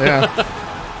Galaxies. Yeah.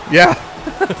 Yeah.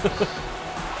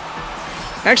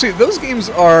 Actually, those games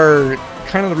are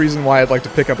kind of the reason why I'd like to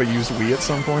pick up a used Wii at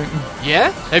some point.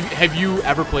 Yeah? Have you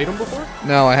ever played them before?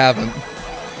 No, I haven't.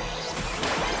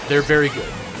 They're very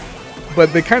good.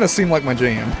 But they kind of seem like my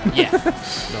jam. Yeah.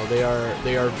 No, they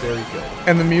are very good.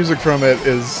 And the music from it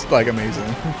is, like,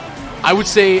 amazing. I would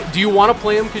say, do you want to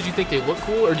play them because you think they look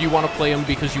cool, or do you want to play them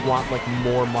because you want like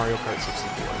more Mario Kart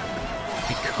 64?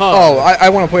 Because Oh, I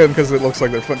want to play them because it looks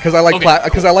like they're fun. Because I like Okay,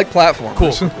 because I like platformers.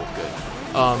 cool,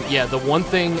 good. Yeah, the one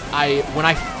thing when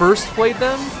I first played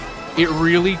them, it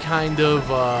really kind of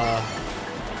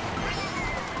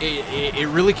it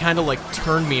really kind of like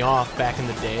turned me off back in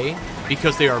the day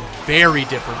because they are very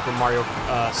different from Mario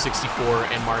 64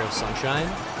 and Mario Sunshine.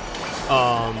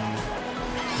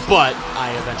 But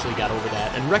I eventually got over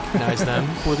that and recognized them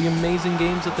for the amazing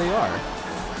games that they are.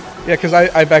 Yeah, because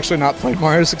I've actually not played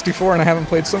Mario 64 and I haven't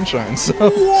played Sunshine. So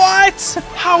What?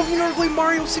 How have you never played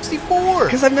Mario 64?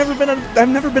 because I've never been a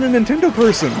Nintendo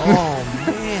person. Oh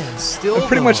man, still I've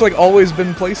pretty much like always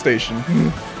been PlayStation.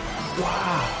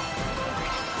 wow.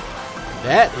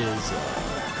 That is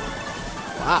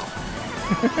wow.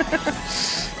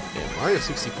 Yeah, Mario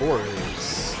 64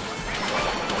 is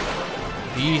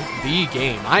the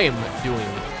game. I am doing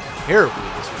terribly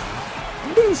this round.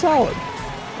 I'm doing solid. I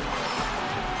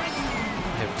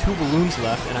have 2 balloons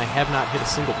left, and I have not hit a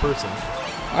single person.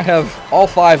 I have all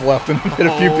 5 left and hit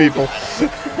a few Oh, people.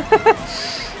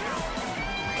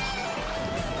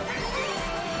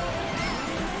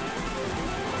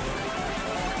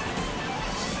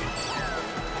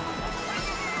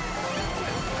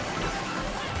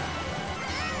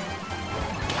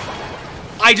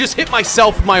 I just hit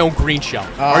myself with my own green shell.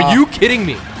 Are you kidding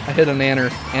me? I hit a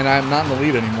nanner, and I'm not in the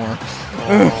lead anymore.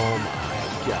 Oh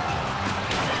my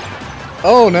god.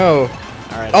 Oh no.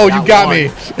 All right, Oh, I you got one. me.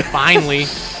 Finally.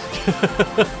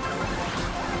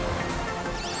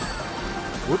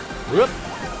 Whoop, whoop.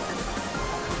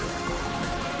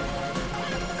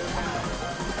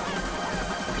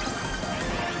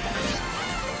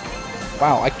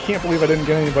 Wow, I can't believe I didn't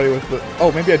get anybody with the...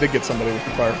 Oh, maybe I did get somebody with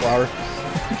the fire flower.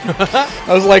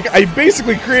 I was like, I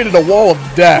basically created a wall of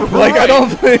death. Like, I don't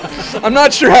think... I'm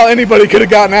not sure how anybody could have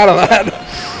gotten out of that.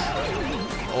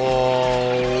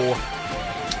 Oh.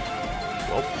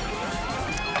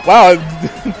 Well.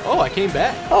 Wow. Oh, I came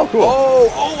back. Oh, cool.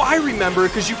 Oh, I remember,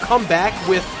 because you come back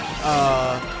with,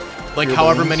 like, Your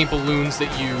however balloons? many balloons that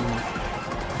you...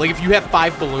 Like, if you have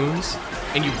 5 balloons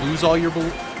and you lose all your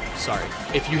balloons... Sorry.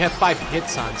 If you have 5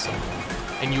 hits on someone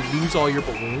and you lose all your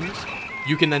balloons,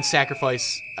 you can then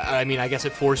sacrifice... I mean, I guess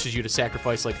it forces you to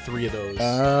sacrifice, like, 3 of those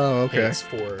Oh, okay. hits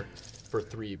for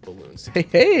 3 balloons. Hey,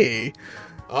 hey.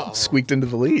 Uh-oh. Squeaked into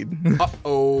the lead.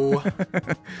 Uh-oh.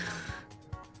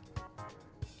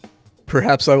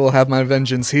 Perhaps I will have my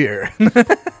vengeance here.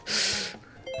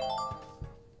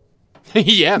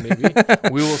 Yeah, maybe.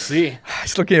 We will see. I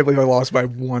still can't believe I lost by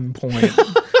 1 point.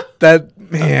 That...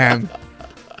 Man...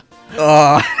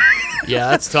 Yeah,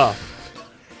 that's tough.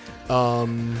 All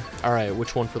right,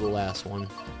 which one for the last one?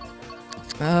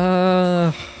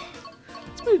 Let's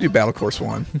maybe do Battle Course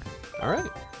 1. All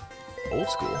right, old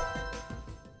school.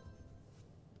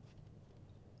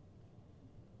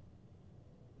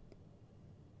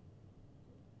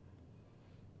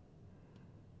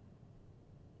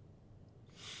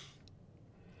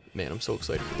 Man, I'm so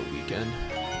excited for the weekend.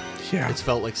 Yeah. It's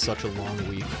felt like such a long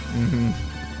week.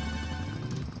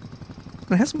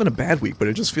 It hasn't been a bad week, but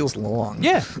it just feels long.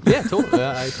 Yeah, totally.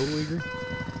 I totally agree.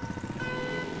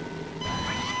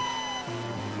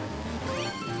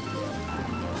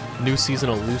 New season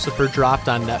of Lucifer dropped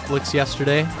on Netflix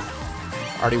yesterday.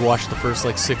 Already watched the first,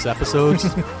 like, 6 episodes.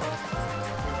 I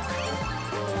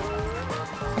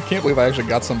can't believe I actually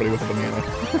got somebody with a banana.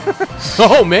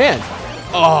 Oh, man!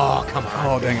 Oh, come on.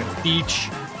 Oh, dang it. Peach.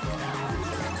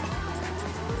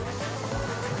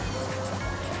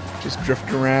 Just drift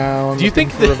around. Do you looking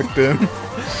think for a that- victim?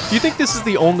 Do you think this is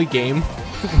the only game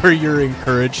where you're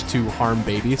encouraged to harm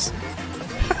babies?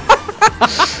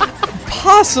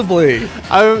 Possibly.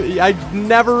 I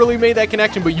never really made that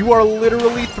connection, but you are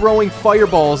literally throwing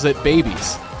fireballs at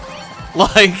babies.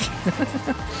 Like...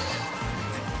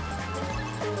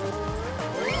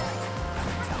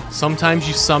 Sometimes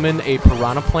you summon a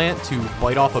piranha plant to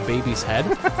bite off a baby's head.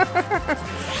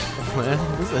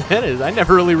 That is, I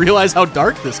never really realized how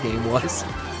dark this game was.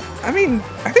 I mean,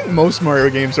 I think most Mario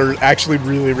games are actually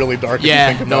really, really dark. Yeah,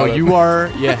 if you think no, about it. you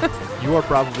are. Yeah, you are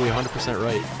probably 100%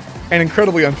 right. And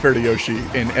incredibly unfair to Yoshi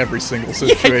in every single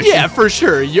situation. Yeah, for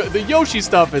sure. The Yoshi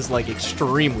stuff is like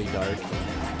extremely dark.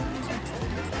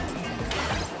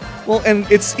 Well,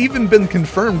 and it's even been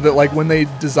confirmed that like when they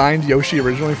designed Yoshi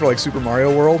originally for like Super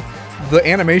Mario World, the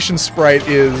animation sprite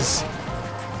is...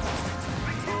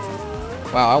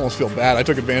 Wow, I almost feel bad. I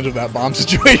took advantage of that bomb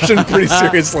situation pretty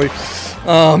seriously.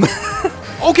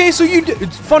 Okay, so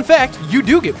fun fact, you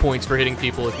do get points for hitting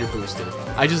people if you're boosted.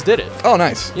 I just did it. Oh,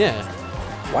 nice. Yeah.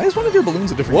 Why is one of your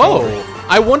balloons a different Whoa. color?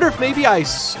 I wonder if maybe I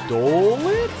stole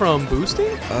it from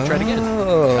boosting? Try it again.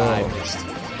 Oh. I missed.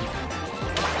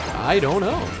 I don't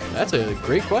know. That's a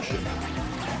great question.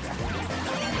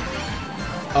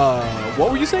 What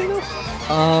were you saying though?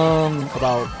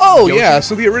 About Oh Yoshi? yeah,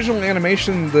 so the original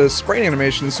animation, the sprite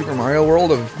animation in Super Mario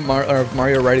World of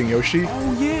Mario riding Yoshi.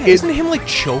 Oh yeah, isn't him like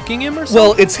choking him or something?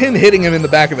 Well, it's him hitting him in the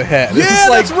back of the head. Yeah, it's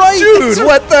like, that's right. Dude,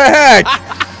 what the heck?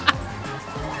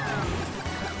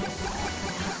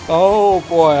 Oh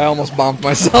boy, I almost bombed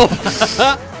myself.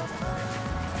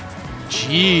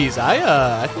 Jeez,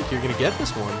 I think you're gonna get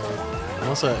this one,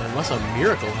 unless a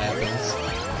miracle happens.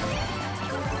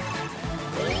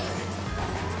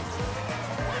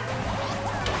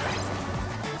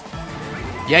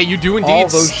 Yeah, you do indeed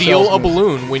steal a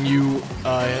balloon when you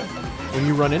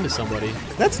run into somebody.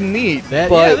 That's neat. Yeah,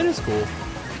 but that is cool.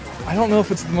 I don't know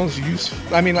if it's the most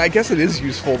useful. I mean, I guess it is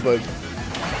useful, but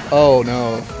oh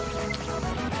no.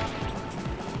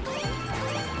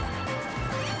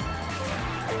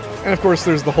 And of course,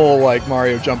 there's the whole like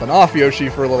Mario jumping off Yoshi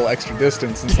for a little extra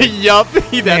distance. And Yup,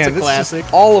 that's man, a classic.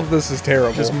 All of this is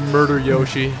terrible. Just murder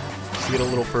Yoshi. Just get a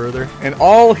little further. And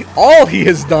all he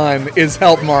has done is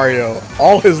help Mario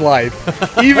all his life,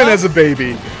 even as a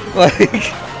baby.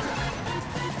 Like,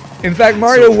 in fact,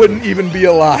 Mario wouldn't even be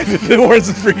alive if it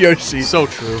wasn't for Yoshi. So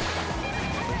true.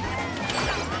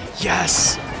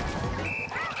 Yes.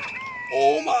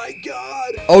 Oh my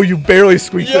God. Oh, you barely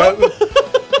squeaked Yep. out.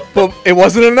 But it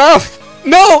wasn't enough.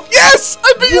 No. Yes,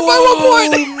 I beat you by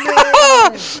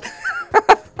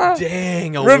 1 point.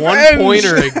 Dang, a Revenge.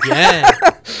 1-pointer again.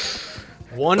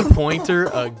 1-pointer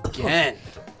again.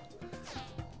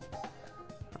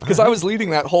 Because I was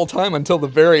leading that whole time until the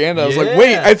very end. I was like, Yeah.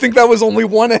 wait, I think that was only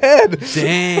one ahead.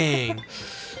 Dang.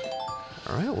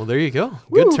 All right, well, there you go.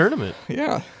 Good Woo. tournament.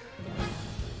 Yeah.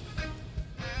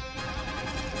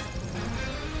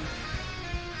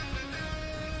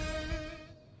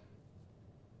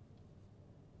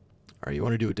 All right, you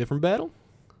want to do a different battle?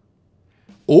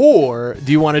 Or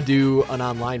do you want to do an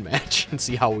online match and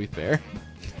see how we fare?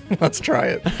 Let's try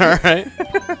it. All right.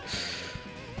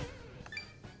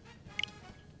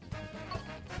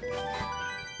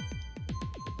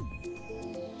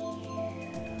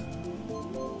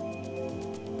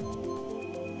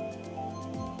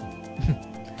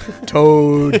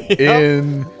 Toad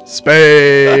in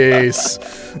space.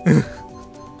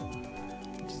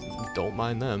 Don't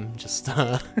mind them. Just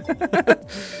Have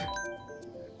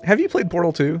you played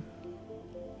Portal 2?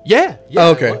 yeah.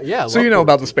 Oh, okay. Yeah. So you know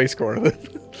about the space core.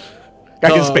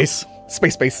 Gotta get space.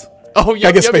 Space. Oh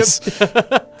yeah. Gotta get space.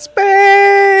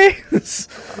 Space.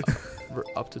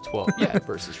 Up to 12. Yeah,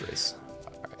 versus race.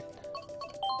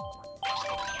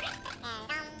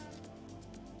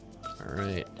 All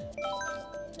right.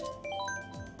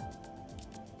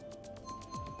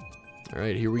 All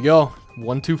right, here we go.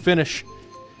 1-2 finish.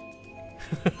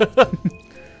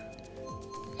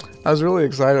 I was really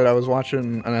excited. I was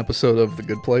watching an episode of The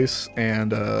Good Place,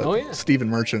 and yeah. Stephen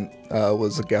Merchant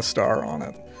was a guest star on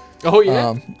it. Oh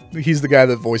yeah. He's the guy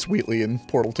that voiced Wheatley in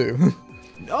Portal 2.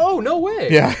 Oh no way.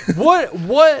 Yeah.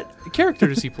 What character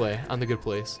does he play on The Good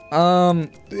Place?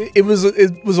 It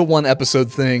was a one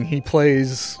episode thing. He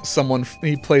plays someone.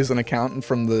 He plays an accountant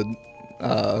from the.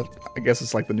 I guess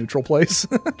it's like the neutral place.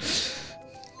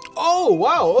 Oh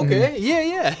wow. Okay.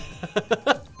 Yeah.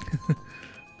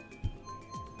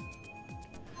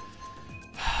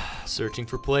 Searching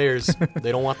for players.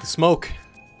 They don't want the smoke.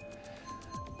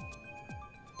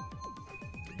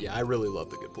 Yeah, I really love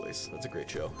The Good Place. That's a great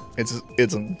show.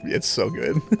 It's so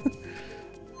good.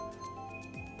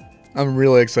 I'm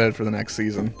really excited for the next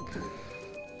season.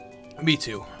 Me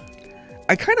too.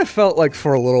 I kind of felt like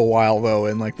for a little while though,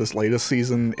 in like this latest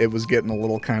season, it was getting a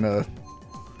little kind of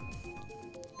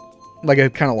like I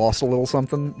kind of lost a little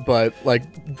something. But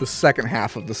like the second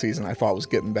half of the season, I thought was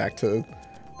getting back to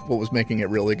what was making it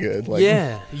really good. Like,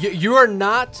 yeah, you are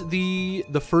not the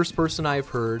first person I've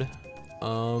heard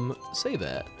say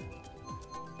that.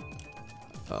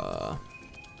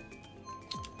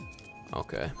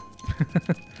 Okay.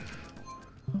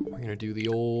 We're gonna do the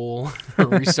old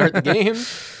restart the game.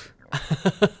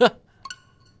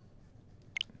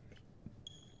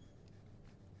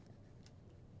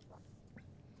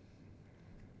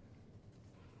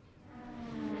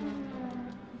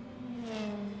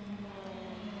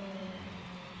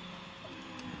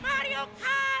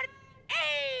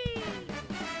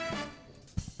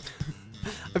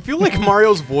 I feel like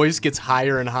Mario's voice gets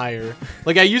higher and higher.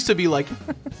 Like, I used to be like,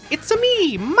 it's a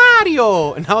me,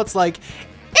 Mario. And now it's like,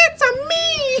 it's a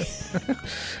me,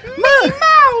 Mickey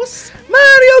Mouse.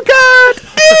 Mario Kart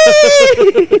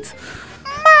 8!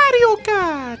 Mario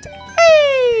Kart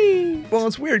 8! Well,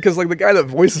 it's weird because like the guy that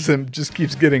voices him just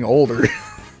keeps getting older.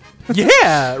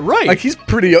 Yeah, right. Like he's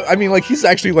pretty. I mean, like he's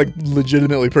actually like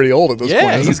legitimately pretty old at this point.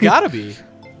 Yeah, isn't he's he? gotta be.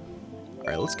 All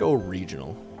right, let's go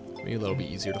regional. Maybe that'll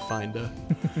be easier to find a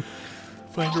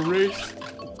race.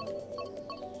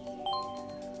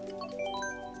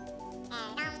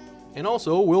 And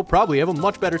also, we'll probably have a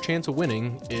much better chance of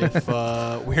winning if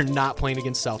we're not playing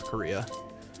against South Korea.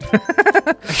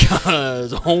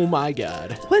 Because, oh my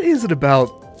god. What is it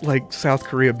about like South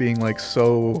Korea being like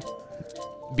so?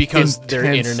 Because their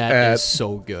intense internet is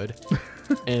so good.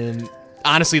 And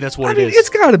honestly, that's what I it mean, is. it's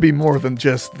got to be more than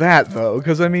just that though,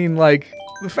 because I mean, like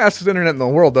the fastest internet in the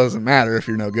world doesn't matter if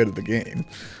you're no good at the game.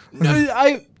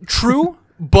 True,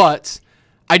 but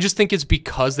I just think it's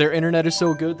because their internet is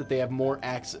so good that they have more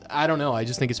access. I don't know. I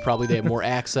just think it's probably they have more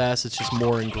access. It's just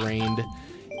more ingrained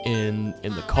in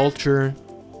the culture.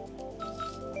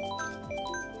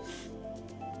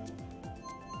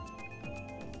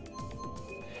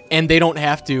 And they don't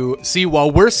have to see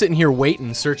while we're sitting here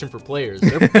waiting, searching for players.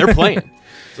 They're playing.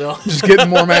 So Just getting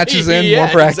more matches in, yeah, more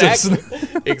practice.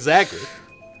 Exactly.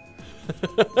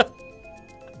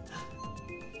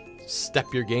 Step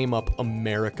your game up,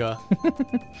 America.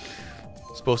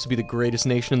 Supposed to be the greatest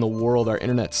nation in the world. Our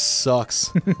internet sucks.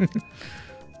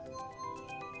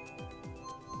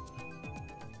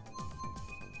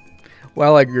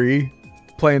 While I agree,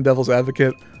 playing devil's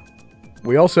advocate,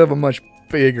 we also have a much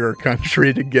bigger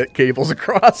country to get cables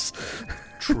across.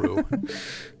 True.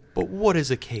 But what is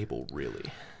a cable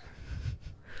really?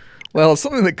 Well, it's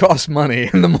something that costs money,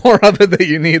 and the more of it that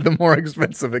you need, the more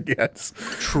expensive it gets.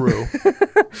 True.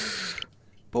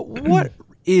 But what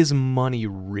is money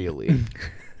really?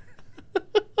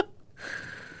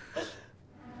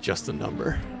 Just a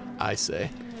number, I say.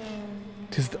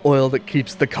 'Tis the oil that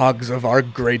keeps the cogs of our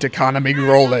great economy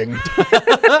rolling.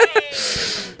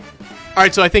 All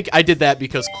right, so I think I did that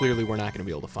because clearly we're not going to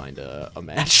be able to find a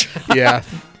match. Yeah.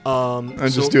 And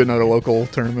Just do another local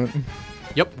tournament.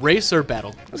 Yep, race or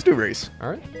battle. Let's do race. All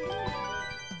right.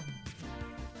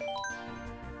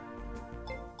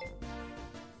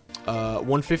 Uh,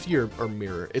 150 or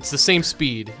mirror. It's the same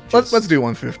speed. Let's do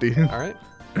 150. All right.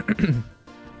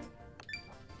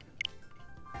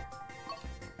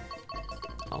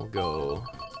 I'll go.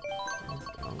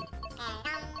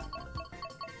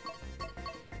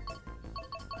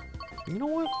 You know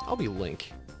what? I'll be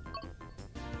Link.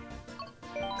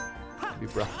 I'll be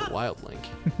Breath of the Wild Link.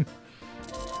 And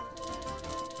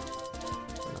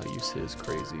I'll use his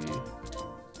crazy.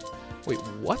 Wait,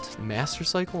 what? Master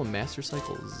Cycle and Master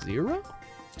Cycle 0?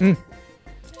 Hmm.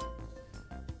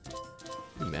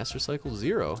 Master Cycle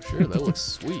 0. Sure, that looks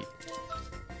sweet.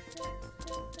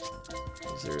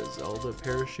 Is there a Zelda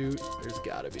parachute? There's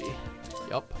gotta be.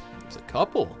 Yup, there's a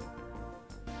couple.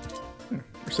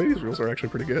 Mercedes wheels are actually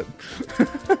pretty good.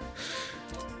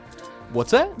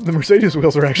 What's that? The Mercedes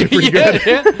wheels are actually pretty good.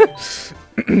 Yeah.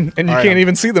 And you All can't right.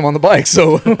 even see them on the bike,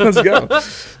 so let's go.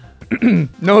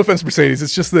 No offense, Mercedes.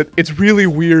 It's just that it's really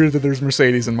weird that there's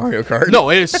Mercedes in Mario Kart. No,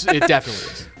 it definitely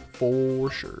is.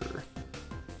 For sure.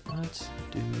 Let's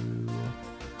do...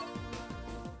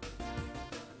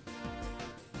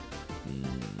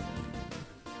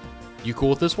 You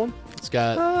cool with this one? It's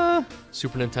got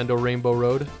Super Nintendo Rainbow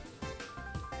Road.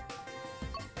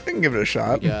 I can give it a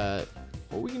shot. We got...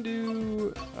 What we can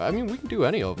do... I mean, we can do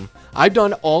any of them. I've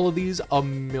done all of these a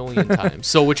million times.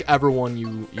 So whichever one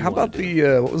you How about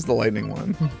the, what was the lightning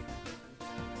one?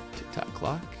 Tick-Tock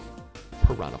Clock,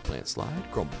 Piranha Plant Slide,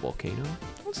 Grumble Volcano.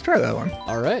 Let's try that one.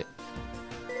 All right.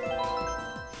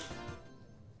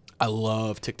 I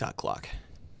love Tick-Tock Clock.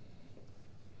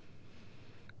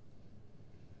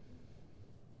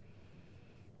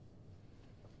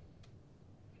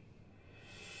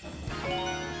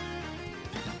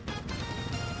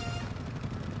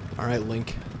 All right,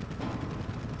 Link.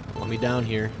 Let me down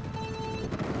here.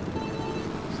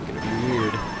 It's gonna be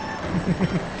weird.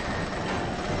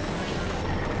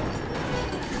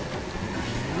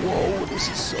 This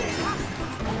is so weird.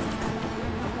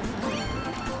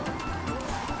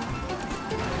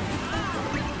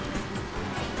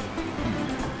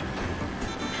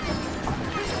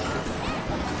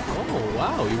 Oh,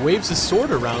 wow. He waves his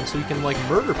sword around so he can, like,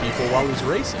 murder people while he's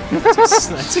racing.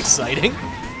 That's exciting.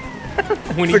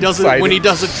 When he does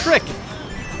a trick.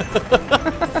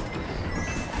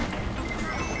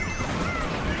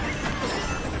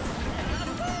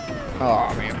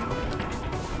 Oh, man.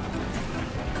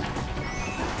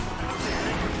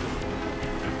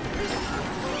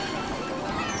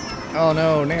 Oh,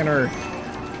 no, Nanner.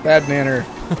 Bad Nanner.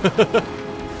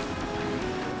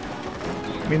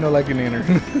 Me no like a Nanner.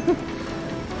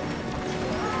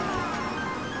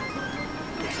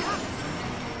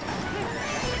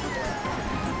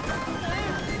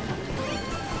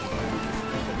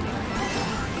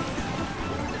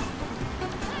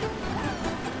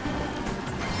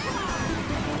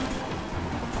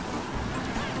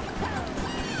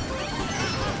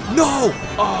 No!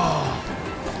 Oh!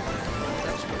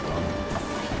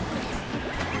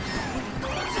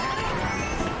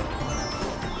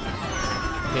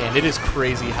 Man, it is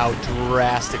crazy how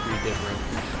drastically different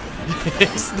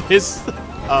this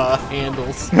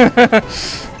handles.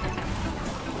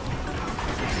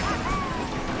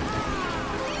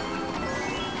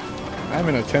 I'm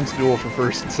in a tense duel for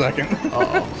first and second.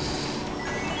 Uh-oh.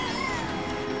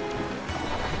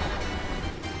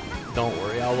 Don't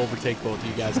worry, I'll overtake both of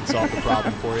you guys and solve the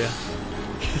problem for you.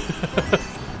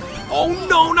 Oh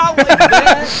no, not like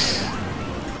that!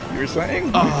 You're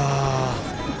saying? Not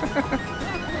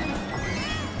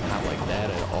like that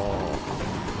at all.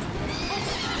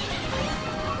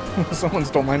 Someone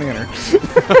stole my Nanner.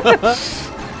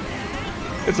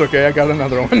 It's okay, I got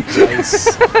another one.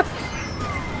 Nice.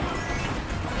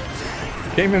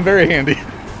 Came in very handy.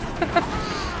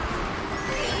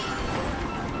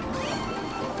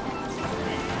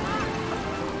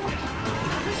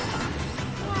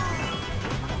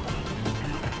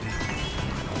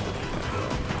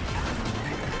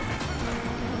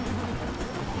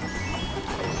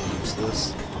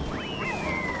 Useless.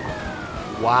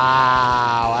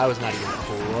 Wow, I was not even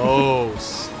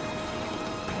close.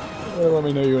 Let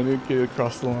me know you when you get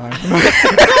across the line.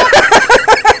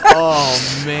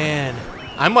 Oh man,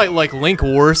 I might like Link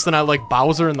worse than I like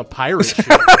Bowser in the pirate ship.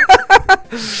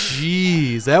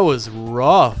 Jeez, that was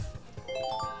rough.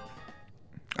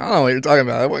 I don't know what you're talking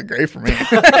about. That went great for me.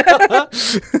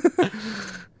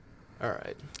 All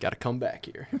right, gotta come back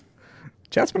here.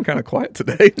 Chat's been kind of quiet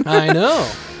today. I know.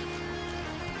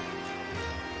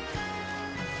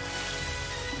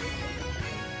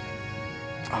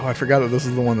 Oh, I forgot that this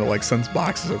is the one that like sends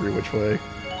boxes every which way.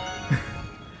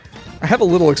 I have a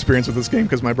little experience with this game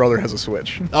because my brother has a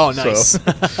Switch. Oh, nice. So.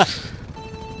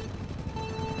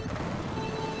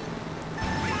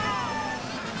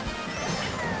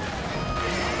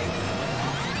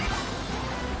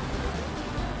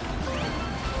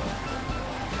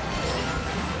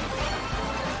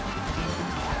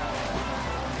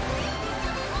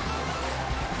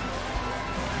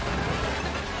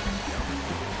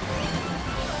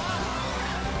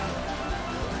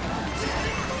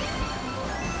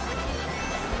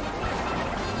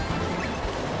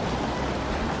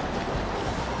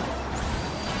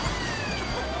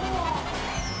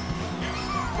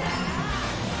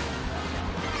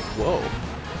 Whoa.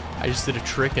 I just did a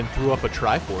trick and threw up a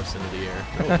Triforce into the air.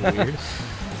 That was weird.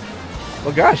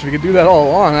 Well, gosh, if we could do that all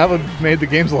along, that would have made the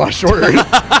games a lot shorter.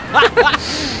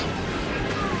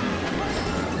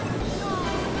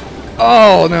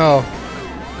 Oh, no.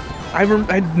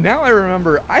 Now I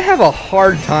remember, I have a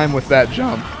hard time with that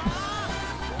jump.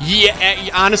 Yeah,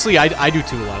 honestly, I do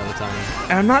too a lot of the time.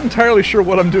 And I'm not entirely sure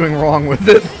what I'm doing wrong with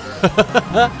it.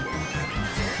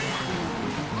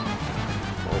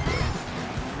 Oh boy.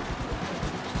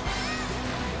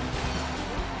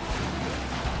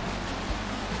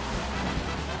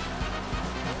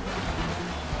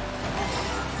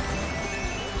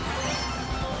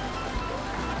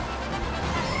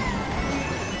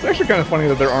 It's actually kind of funny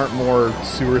that there aren't more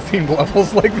sewer-themed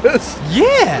levels like this.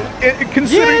 Yeah!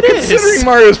 Considering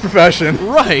Mario's profession.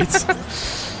 Right.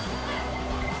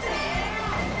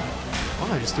 Oh,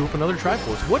 I just threw up another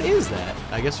Triforce. What is that?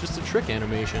 I guess just a trick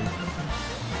animation.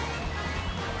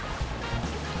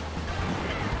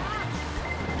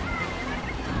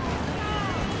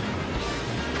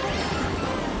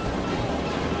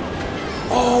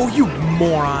 Oh, you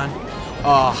moron.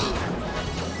 Ugh.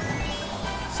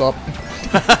 Sup?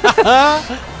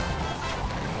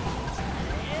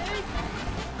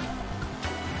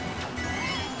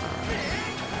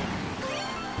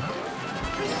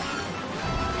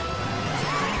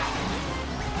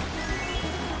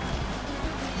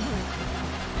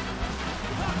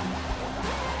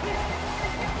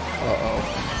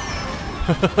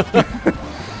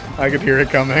 I could hear it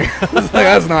coming. I was like,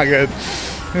 that's not good.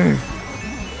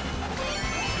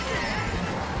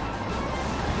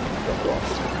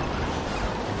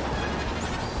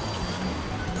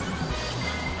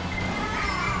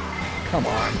 Come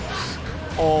on.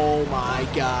 Oh my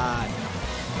god.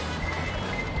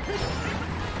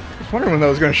 I was wondering when that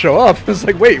was going to show up. I was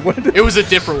like, wait, what did It was a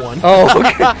different one. Oh,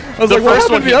 okay. I was The like, what first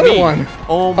happened to the hit other me. one?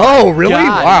 Oh my Oh, really?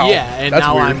 God. Wow. Yeah, and That's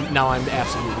now weird. I'm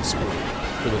absolutely screwed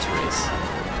for this race.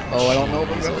 Oh, I don't know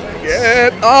if I'm going to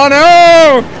get it. Oh,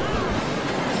 no!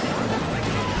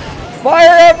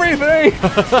 Fire everything!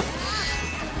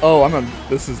 Oh,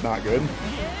 this is not good.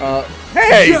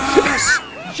 Hey! Yes!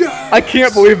 Yes! I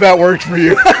can't believe that worked for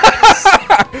you.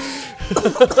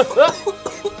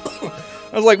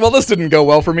 I was like, well, this didn't go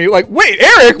well for me. Like, wait,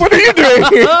 Eric, what are you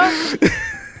doing?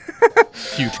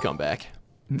 Huge comeback.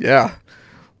 Yeah.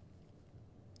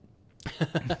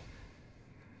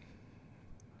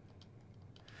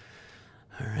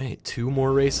 All right, 2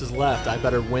 more races left. I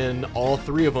better win all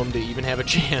 3 of them to even have a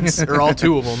chance, or all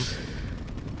 2 of them.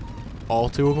 All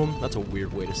 2 of them? That's a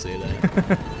weird way to say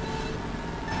that.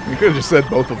 You could have just said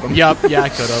both of them. Yep, yeah, I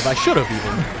could have. I should have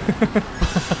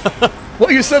even.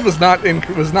 What you said was not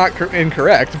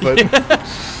incorrect, but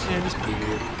Yeah, just pretty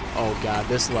weird. Oh god,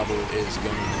 this level is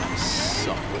gonna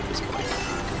suck with this bike.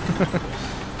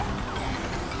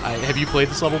 Have you played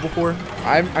this level before?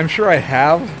 I'm sure I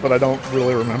have, but I don't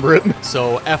really remember it.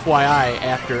 So FYI,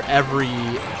 after every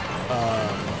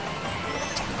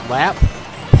lap,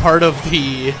 part of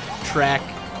the track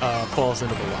falls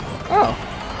into the lava. Oh,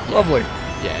 lovely.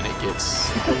 Yeah, and it gets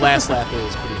the last lap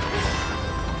is pretty cool.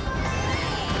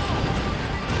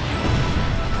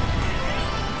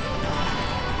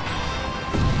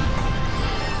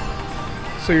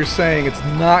 So you're saying it's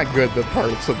not good that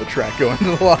parts of the track go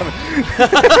into the lava?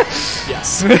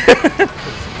 Yes.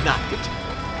 Not good.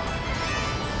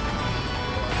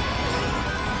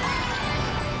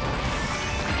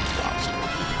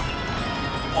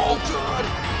 Oh god.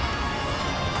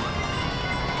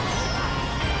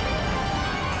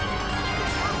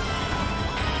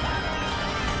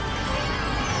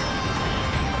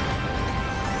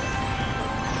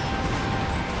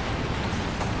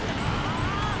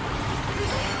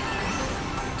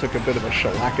 Took a bit of a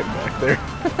shellacking back there.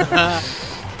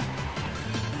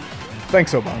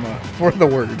 Thanks, Obama, for the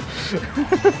word.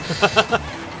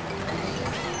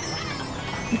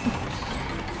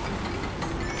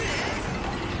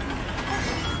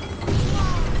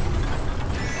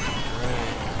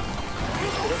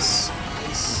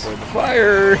 For the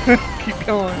fire. Keep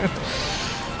going.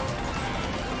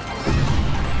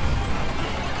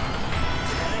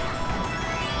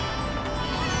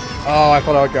 Oh, I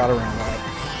thought I got around that.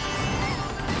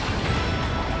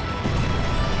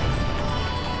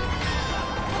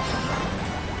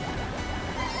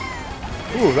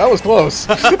 Ooh, that was close.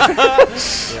 Yeah, I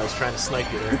was trying to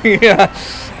snipe you there. Yeah,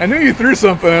 I knew you threw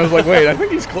something. I was like, wait, I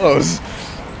think he's close. Oh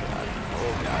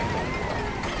god.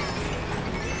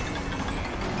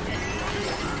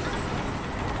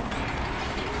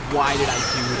 Why did I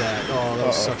do that? Oh, that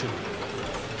was such a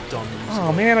dumb use.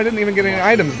 Oh man, I didn't even get any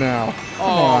items now. Come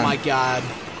Oh on. my god.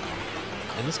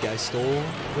 And this guy stole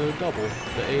the double.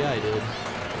 The AI did.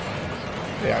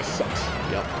 Yeah, it sucks.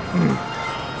 Yep.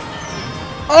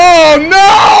 Oh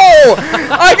no!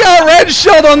 I got red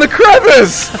shelled on the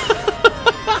crevice!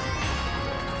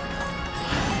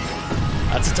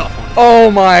 That's a tough one.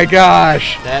 Oh my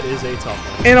gosh. That is a tough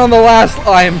one. And on the last,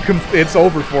 it's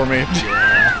over for me.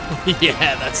 Yeah.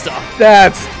 Yeah, that's tough.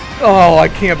 That's, oh, I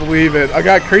can't believe it. I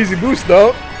got crazy boost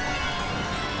though.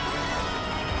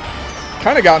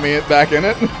 Kinda got me back in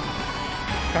it.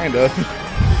 Kinda.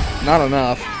 Not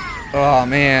enough. Oh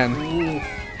man.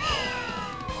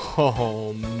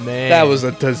 Oh man. That was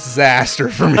a disaster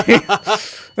for me.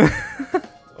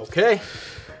 Okay.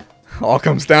 All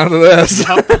comes down to this.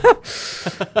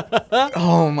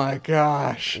 Oh my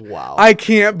gosh. Wow. I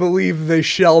can't believe they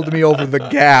shelled me over the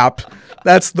gap.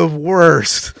 That's the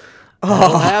worst.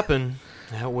 That'll happen.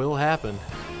 That will happen.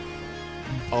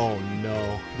 Oh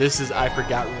no. I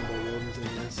forgot Rainbow Road was in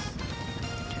this.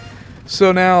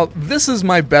 So now, this is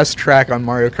my best track on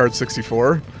Mario Kart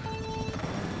 64.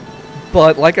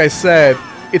 But like I said,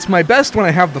 it's my best when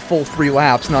I have the full 3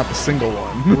 laps, not the single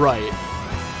one. Right.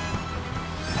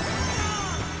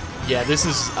 Yeah, this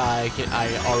is, I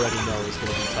already know is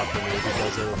going to be tough for me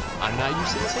because I'm not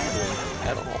used to this handling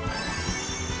at all.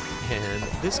 And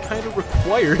this kind of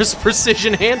requires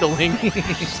precision handling.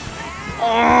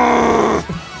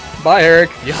 Bye, Eric.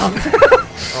 Yup.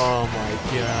 Oh my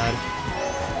god.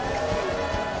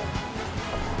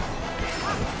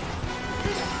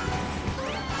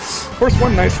 course,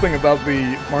 one nice thing about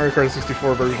the Mario Kart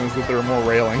 64 version is that there are more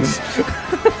railings.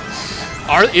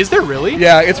 Is there really?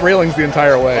 Yeah, it's railings the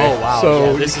entire way. Oh, wow. So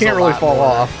Yeah, this you is can't a really lot fall more.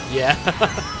 off. Yeah.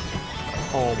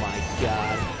 Oh, my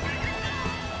God.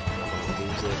 I'm gonna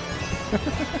lose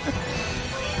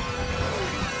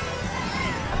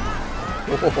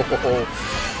it.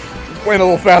 Playing a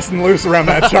little fast and loose around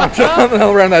that chomp,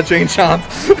 around that chain chomp.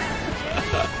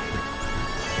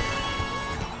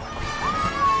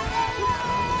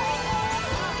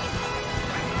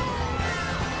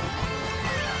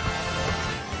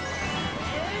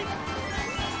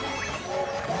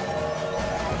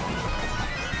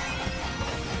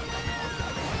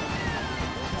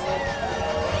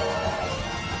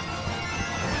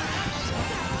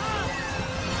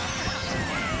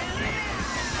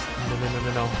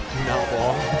 No. Do not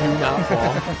fall. Do not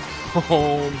fall.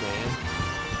 Oh, man.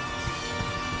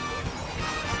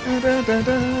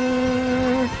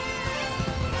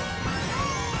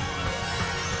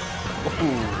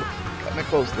 Ooh, got me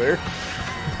close there.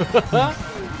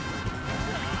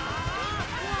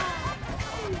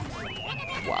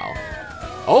 Wow.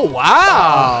 Oh,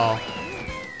 wow.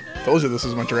 Told you this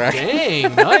was my track.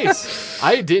 Dang, nice.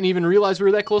 I didn't even realize we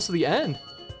were that close to the end.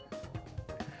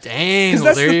 Dang,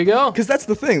 well, there you go. Because that's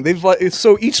the thing. They've like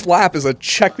so each lap is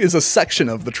a section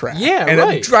of the track. Yeah, and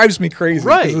right. it drives me crazy. 'Cause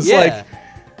Right, it's yeah. like,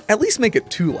 at least make it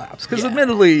 2 laps. Because Yeah.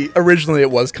 admittedly, originally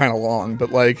it was kind of long,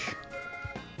 but like,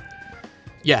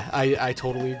 Yeah, I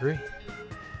totally agree.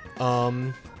 All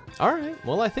right.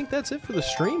 Well, I think that's it for the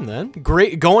stream then.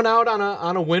 Great going out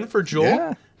on a win for Joel.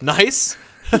 Yeah. Nice.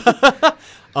 Yeah,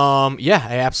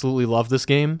 I absolutely love this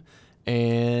game.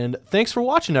 And thanks for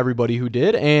watching, everybody who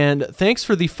did. And thanks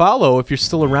for the follow if you're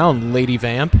still around, Lady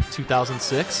Vamp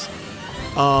 2006.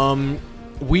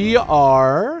 We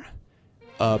are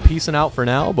peacing out for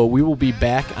now, but we will be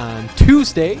back on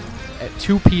Tuesday at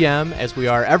 2 p.m. as we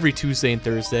are every Tuesday and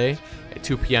Thursday at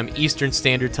 2 p.m. Eastern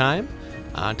Standard Time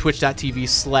on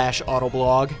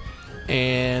twitch.tv/autoblog.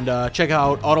 And check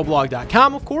out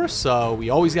autoblog.com, of course. We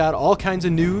always got all kinds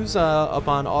of news up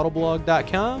on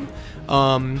autoblog.com.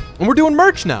 And we're doing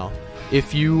merch now.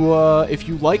 If you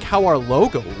like how our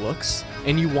logo looks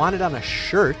and you want it on a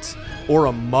shirt or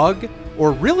a mug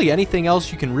or really anything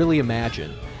else you can really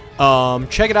imagine,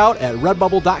 check it out at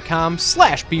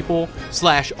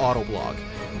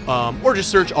redbubble.com/people/autoblog. Or just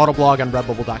search Autoblog on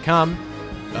redbubble.com.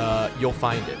 You'll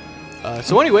find it.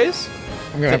 So anyways,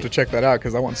 I'm gonna have to check that out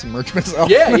because I want some merch myself.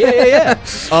 yeah.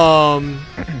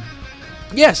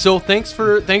 Yeah, so thanks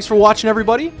for watching,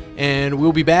 everybody, and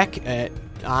we'll be back at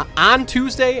on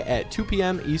Tuesday at 2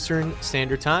 p.m. Eastern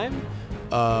Standard Time.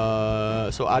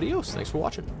 So adios. Thanks for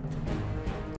watching.